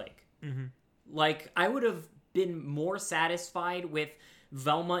seems like. Like I would have been more satisfied with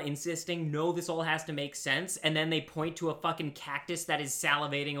Velma insisting, no, this all has to make sense, and then they point to a fucking cactus that is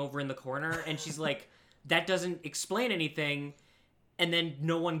salivating over in the corner, and she's like, that doesn't explain anything, and then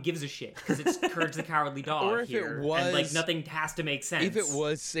no one gives a shit because it's Courage the Cowardly Dog Or if it here, and was- like nothing has to make sense. If it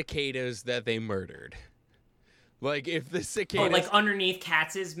was cicadas that they murdered, like if the Oh, cicadas, like underneath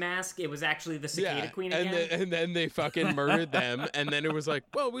Katz's mask, it was actually the cicada queen again. and then they fucking murdered them, and then it was like,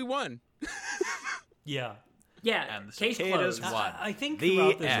 well, we won. Yeah. Yeah, And the case cicadas closed. won. I think The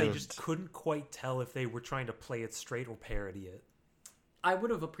throughout this they end. just couldn't quite tell if they were trying to play it straight or parody it. I would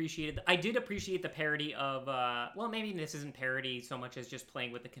have appreciated. I did appreciate the parody of. Well, maybe this isn't parody so much as just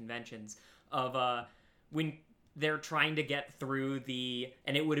playing with the conventions of when they're trying to get through the.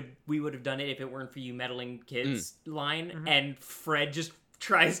 And we would have done it if it weren't for you meddling kids line, and Fred just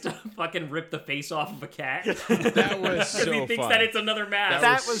tries to fucking rip the face off of a cat That was because so he thinks fun. that it's another mask.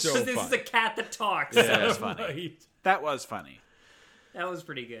 That was so this fun. is a cat that talks. Yeah. That was funny. Right. That was funny. That was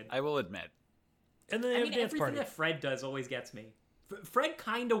pretty good. I will admit. And then they I have mean, a dance everything party. that Fred does always gets me. Fred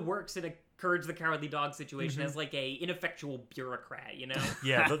kind of works in a Courage the Cowardly Dog situation as like a ineffectual bureaucrat, you know?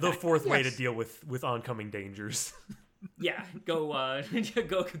 Yeah, the fourth way to deal with oncoming dangers. Yeah, go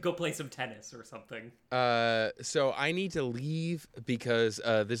go play some tennis or something. So I need to leave because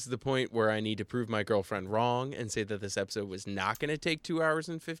this is the point where I need to prove my girlfriend wrong and say that this episode was not going to take 2 hours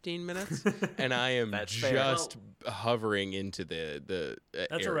and 15 minutes, and I am just hovering into the.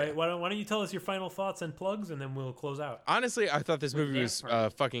 That's area. all right. Why don't you tell us your final thoughts and plugs, and then we'll close out. Honestly, I thought this movie was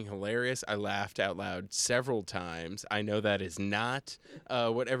fucking hilarious. I laughed out loud several times. I know that is not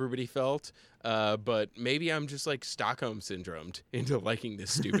what everybody felt. But maybe I'm just like Stockholm syndromed into liking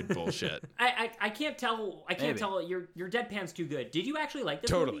this stupid bullshit. I can't tell. I can't tell. Your deadpan's too good. Did you actually like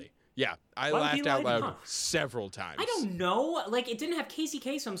this Totally. movie? Yeah, I laughed out loud several times. I don't know. Like, it didn't have Casey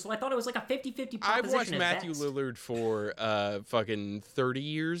Kasem, so I thought it was like a 50-50 proposition. I've watched Matthew Lillard for fucking 30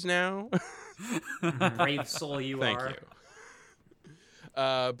 years now. Brave soul you Thank are. you.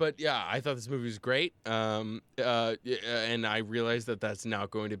 But yeah, I thought this movie was great. And I realized that that's not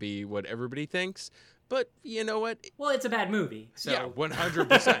going to be what everybody thinks. But you know what? Well, it's a bad movie. So. Yeah,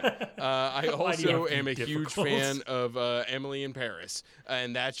 100%. I also am a difficult? huge fan of Emily in Paris,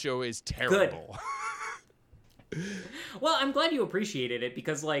 and that show is terrible. Well, I'm glad you appreciated it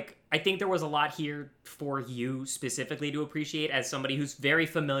because, like, I think there was a lot here for you specifically to appreciate as somebody who's very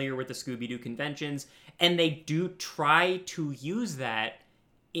familiar with the Scooby-Doo conventions, and they do try to use that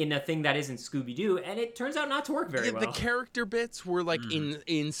in a thing that isn't Scooby-Doo, and it turns out not to work very well. The character bits were, like,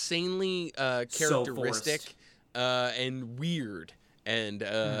 insanely characteristic and weird. And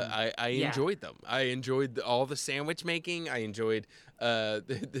I enjoyed them. I enjoyed all the sandwich making. I enjoyed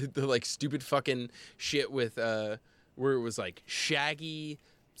the like stupid fucking shit with where it was like Shaggy,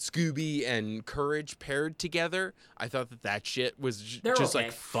 Scooby, and Courage paired together. I thought that shit was just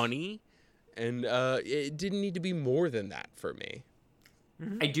like funny, and it didn't need to be more than that for me.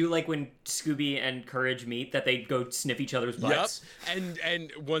 I do like when Scooby and Courage meet that they go sniff each other's butts. Yep.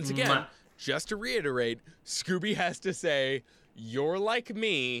 And once again, just to reiterate, Scooby has to say, "You're like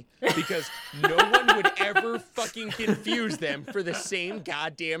me," because no one would ever fucking confuse them for the same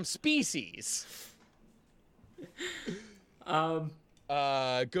goddamn species. Go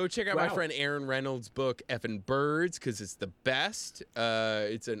check out my friend Aaron Reynolds' book, Effin Birds, because it's the best.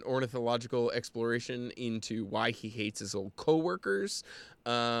 It's an ornithological exploration into why he hates his old coworkers.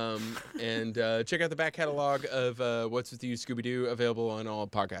 And check out the back catalog of What's With You, Scooby-Doo, available on all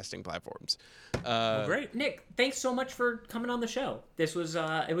podcasting platforms. Great. Nick, thanks so much for coming on the show. This was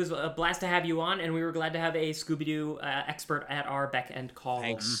it was a blast to have you on, and we were glad to have a Scooby-Doo expert at our beck and call.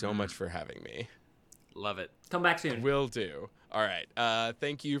 Thanks so much for having me. Love it. Come back soon. Will do. All right.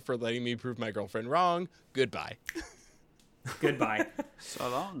 Thank you for letting me prove my girlfriend wrong. Goodbye. Goodbye. So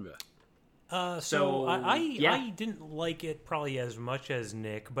long. So I didn't like it probably as much as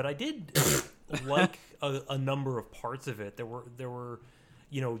Nick, but I did like a number of parts of it. There were,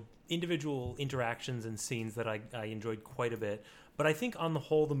 individual interactions and scenes that I enjoyed quite a bit. But I think on the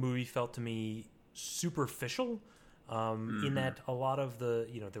whole, the movie felt to me superficial. In that a lot of the,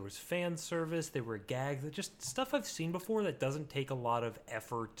 there was fan service, there were gags, just stuff I've seen before that doesn't take a lot of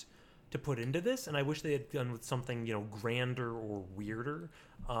effort to put into this, and I wish they had done with something, grander or weirder,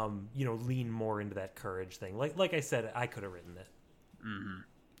 lean more into that Courage thing. Like I said, I could have written it. Mm-hmm.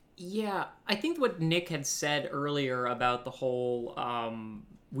 Yeah, I think what Nick had said earlier about the whole,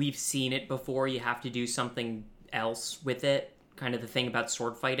 we've seen it before, you have to do something else with it, kind of the thing about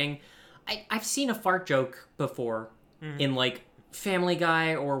sword fighting. I've seen a fart joke before in, like, Family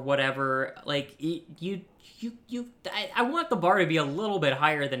Guy or whatever. Like, I want the bar to be a little bit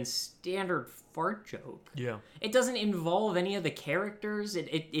higher than standard fart joke. Yeah. It doesn't involve any of the characters.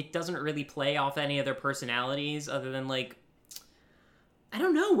 It doesn't really play off any of their personalities other than, like, I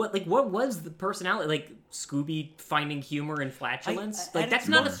don't know, what was the personality? Like, Scooby finding humor and flatulence? That's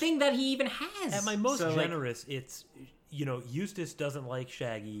not a thing that he even has. At my most generous, it's... Eustace doesn't like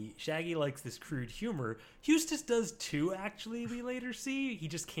Shaggy. Shaggy likes this crude humor. Eustace does too, actually, we later see. He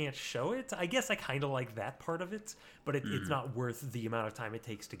just can't show it. I guess I kind of like that part of it, but it's not worth the amount of time it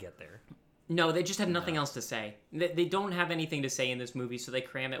takes to get there. No, they just have nothing else to say. They don't have anything to say in this movie, so they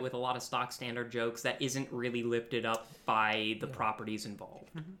cram it with a lot of stock standard jokes that isn't really lifted up by the properties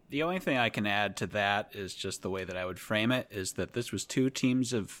involved. The only thing I can add to that is just the way that I would frame it, is that this was two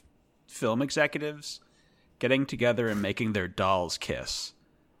teams of film executives getting together and making their dolls kiss.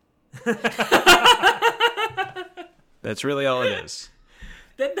 That's really all it is.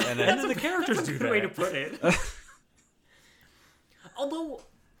 That's the characters do a good that. way to put it. Although,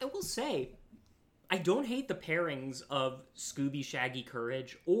 I will say, I don't hate the pairings of Scooby, Shaggy,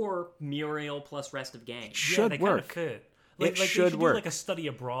 Courage, or Muriel plus rest of gang. Should they work. Kind of fit. It should do work. like a study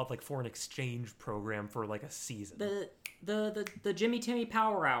abroad, like for an exchange program for like a season. the Jimmy Timmy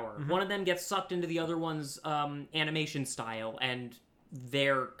Power Hour. One of them gets sucked into the other one's animation style and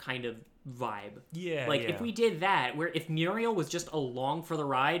their kind of vibe. Yeah, like if we did that, where if Muriel was just along for the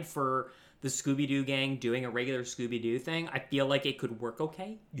ride for the Scooby-Doo gang doing a regular Scooby-Doo thing, I feel like it could work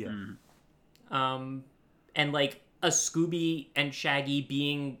okay. Yeah. And like a Scooby and Shaggy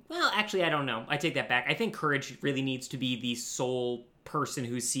being, well, actually, I don't know. I take that back. I think Courage really needs to be the sole person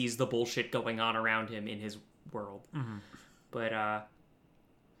who sees the bullshit going on around him in his world. But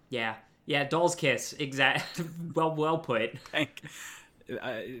yeah, Doll's Kiss, exact. well put.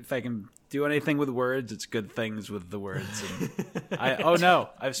 If I can do anything with words, it's good things with the words. And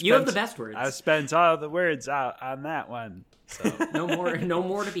I've spent, you have the best words. I've spent all the words out on that one. So. no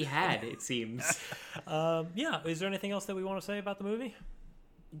more to be had, it seems. Is there anything else that we want to say about the movie?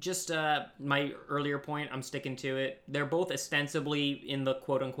 Just my earlier point, I'm sticking to it. They're both ostensibly in the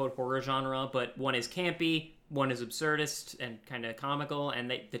quote-unquote horror genre, but one is campy, one is absurdist and kind of comical, and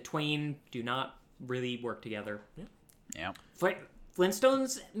the twain do not really work together. Yeah.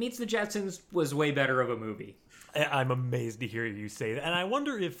 Flintstones meets the Jetsons was way better of a movie. I'm amazed to hear you say that, and I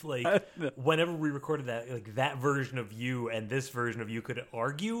wonder if, like, whenever we recorded that, like, that version of you and this version of you could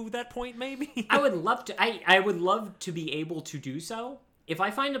argue that point, maybe. I would love to. I would love to be able to do so. If I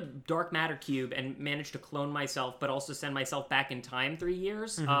find a dark matter cube and manage to clone myself, but also send myself back in time 3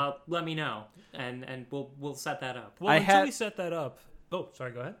 years, let me know, and we'll set that up. Well, until we set that up. Oh,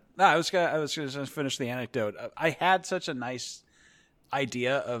 sorry. Go ahead. No, I was gonna finish the anecdote. I had such a nice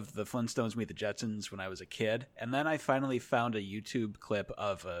idea of the Flintstones meet the Jetsons when I was a kid, and then I finally found a YouTube clip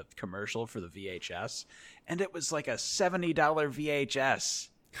of a commercial for the VHS, and it was like a $70 VHS.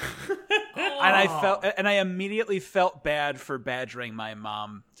 And I immediately felt bad for badgering my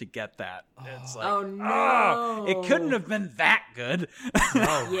mom to get that. It's like, oh no, it couldn't have been that good.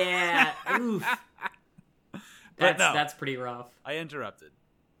 No. Yeah, oof. That's pretty rough. I interrupted,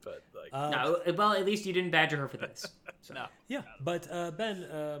 but like, No, well, at least you didn't badger her for this. So. no. Yeah, but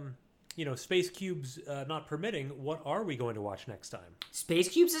Ben, Space Cubes not permitting, what are we going to watch next time? Space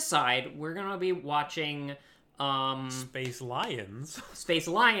Cubes aside, we're gonna be watching Space Lions. Space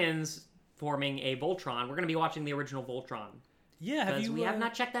Lions forming a Voltron. We're gonna be watching the original Voltron. Yeah, because we have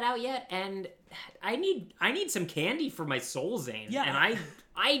not checked that out yet, and I need some candy for my soul, Zane. Yeah, and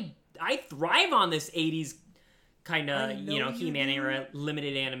I thrive on this 80s kind of He-Man era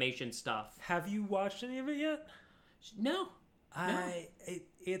limited animation stuff. Have you watched any of it yet? No.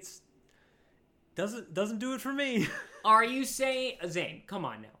 It's doesn't do it for me. Are you saying, Zane? Come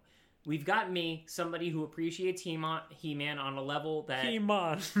on now. We've got me, somebody who appreciates He-Man on a level that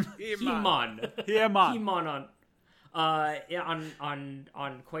He-Man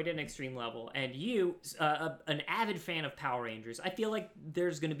on quite an extreme level, and you, an avid fan of Power Rangers. I feel like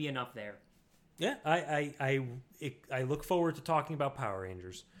there's going to be enough there. Yeah, I look forward to talking about Power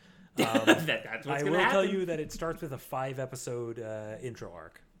Rangers. That's what's going to happen. I will tell you that it starts with a 5-episode intro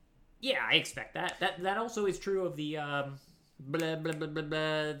arc. Yeah, I expect that. That also is true of the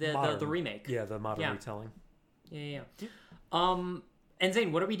the remake. Yeah, the modern retelling. Yeah. And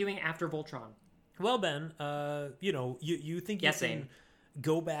Zane, what are we doing after Voltron? Well, Ben, you think you can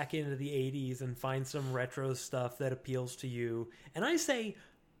go back into the 80s and find some retro stuff that appeals to you, and I say,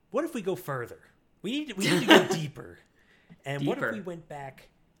 what if we go further? We need to go deeper. And what if we went back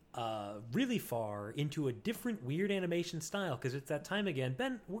really far into a different weird animation style? Because it's that time again.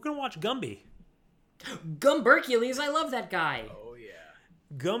 Ben, we're going to watch Gumby. Gumbercules, I love that guy. Oh yeah,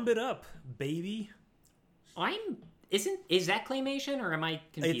 Gumb it up, baby. Is that claymation or am I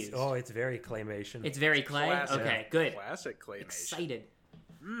confused? It's very claymation. It's very clay? Classic. Okay, good. Classic claymation. Excited.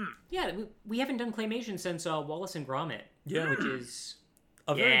 Yeah, we haven't done claymation since Wallace and Gromit. Yeah. Which is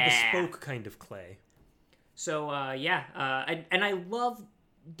a very bespoke kind of clay. So, and I love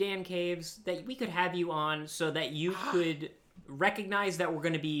Dan Caves, that we could have you on so that you could recognize that we're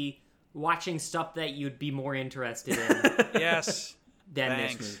going to be watching stuff that you'd be more interested in. Yes. Than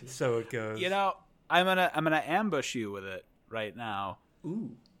this movie. So it goes. I'm gonna ambush you with it right now.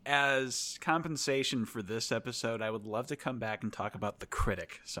 Ooh. As compensation for this episode, I would love to come back and talk about The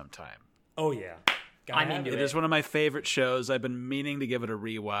Critic sometime. Oh yeah. I'm into it. It is one of my favorite shows. I've been meaning to give it a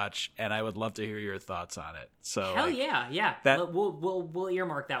rewatch, and I would love to hear your thoughts on it. So hell yeah. We'll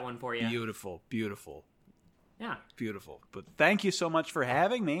earmark that one for you. Beautiful. Yeah. Beautiful. But thank you so much for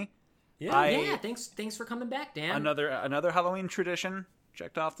having me. Yeah. Thanks for coming back, Dan. Another Halloween tradition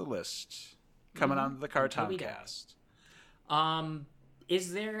checked off the list. Coming on the Cartoncast.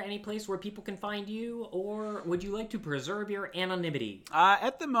 Is there any place where people can find you, or would you like to preserve your anonymity?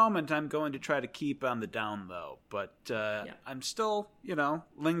 At the moment, I'm going to try to keep on the down low, but I'm still,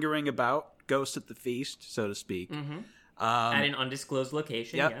 lingering about, ghost at the feast, so to speak. At an undisclosed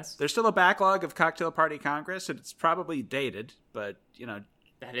location, Yep. yes. There's still a backlog of Cocktail Party Congress, and it's probably dated, but,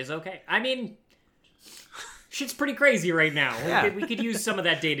 That is okay. I mean, shit's pretty crazy right now. Yeah. We could use some of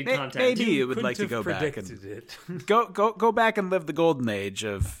that dated content. maybe you would Couldn't like to have go back predicted and it. go back and live the golden age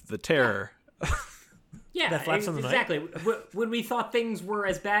of the terror. Yeah, That flaps in the night? exactly. When we thought things were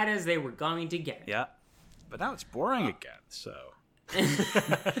as bad as they were going to get. Yeah. But now it's boring again, so we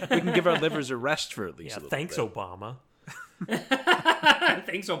can give our livers a rest for at least a little Thanks, bit. Obama.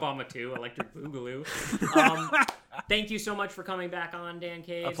 Thanks, Obama, too. Electric Boogaloo. Thank you so much for coming back on, Dan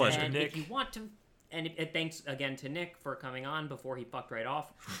Cage. A pleasure, and Nick. If you want to, and thanks again to Nick for coming on before he fucked right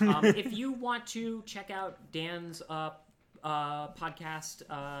off. If you want to check out Dan's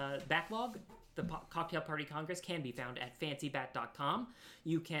podcast backlog, the Cocktail Party Congress can be found at fancybat.com.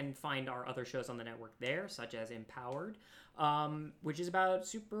 You can find our other shows on the network there, such as Empowered, which is about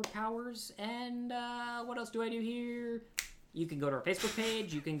superpowers. And what else do I do here? You can go to our Facebook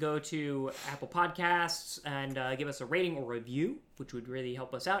page. You can go to Apple Podcasts and give us a rating or review, which would really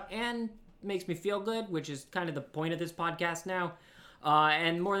help us out and makes me feel good, which is kind of the point of this podcast now.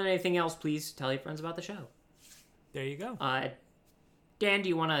 And more than anything else, please tell your friends about the show. There you go. Dan, do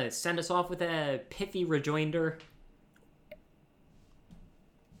you want to send us off with a pithy rejoinder?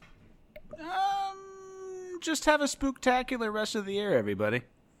 Just have a spooktacular rest of the year, everybody.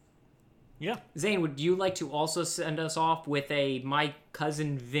 Yeah. Zane, would you like to also send us off with a My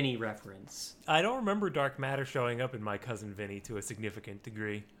Cousin Vinny reference? I don't remember dark matter showing up in My Cousin Vinny to a significant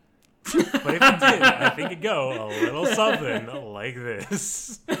degree. But if it did, I think it'd go a little something like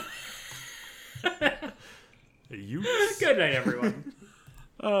this. Good night, everyone.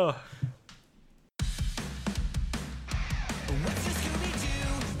 Oh. What's this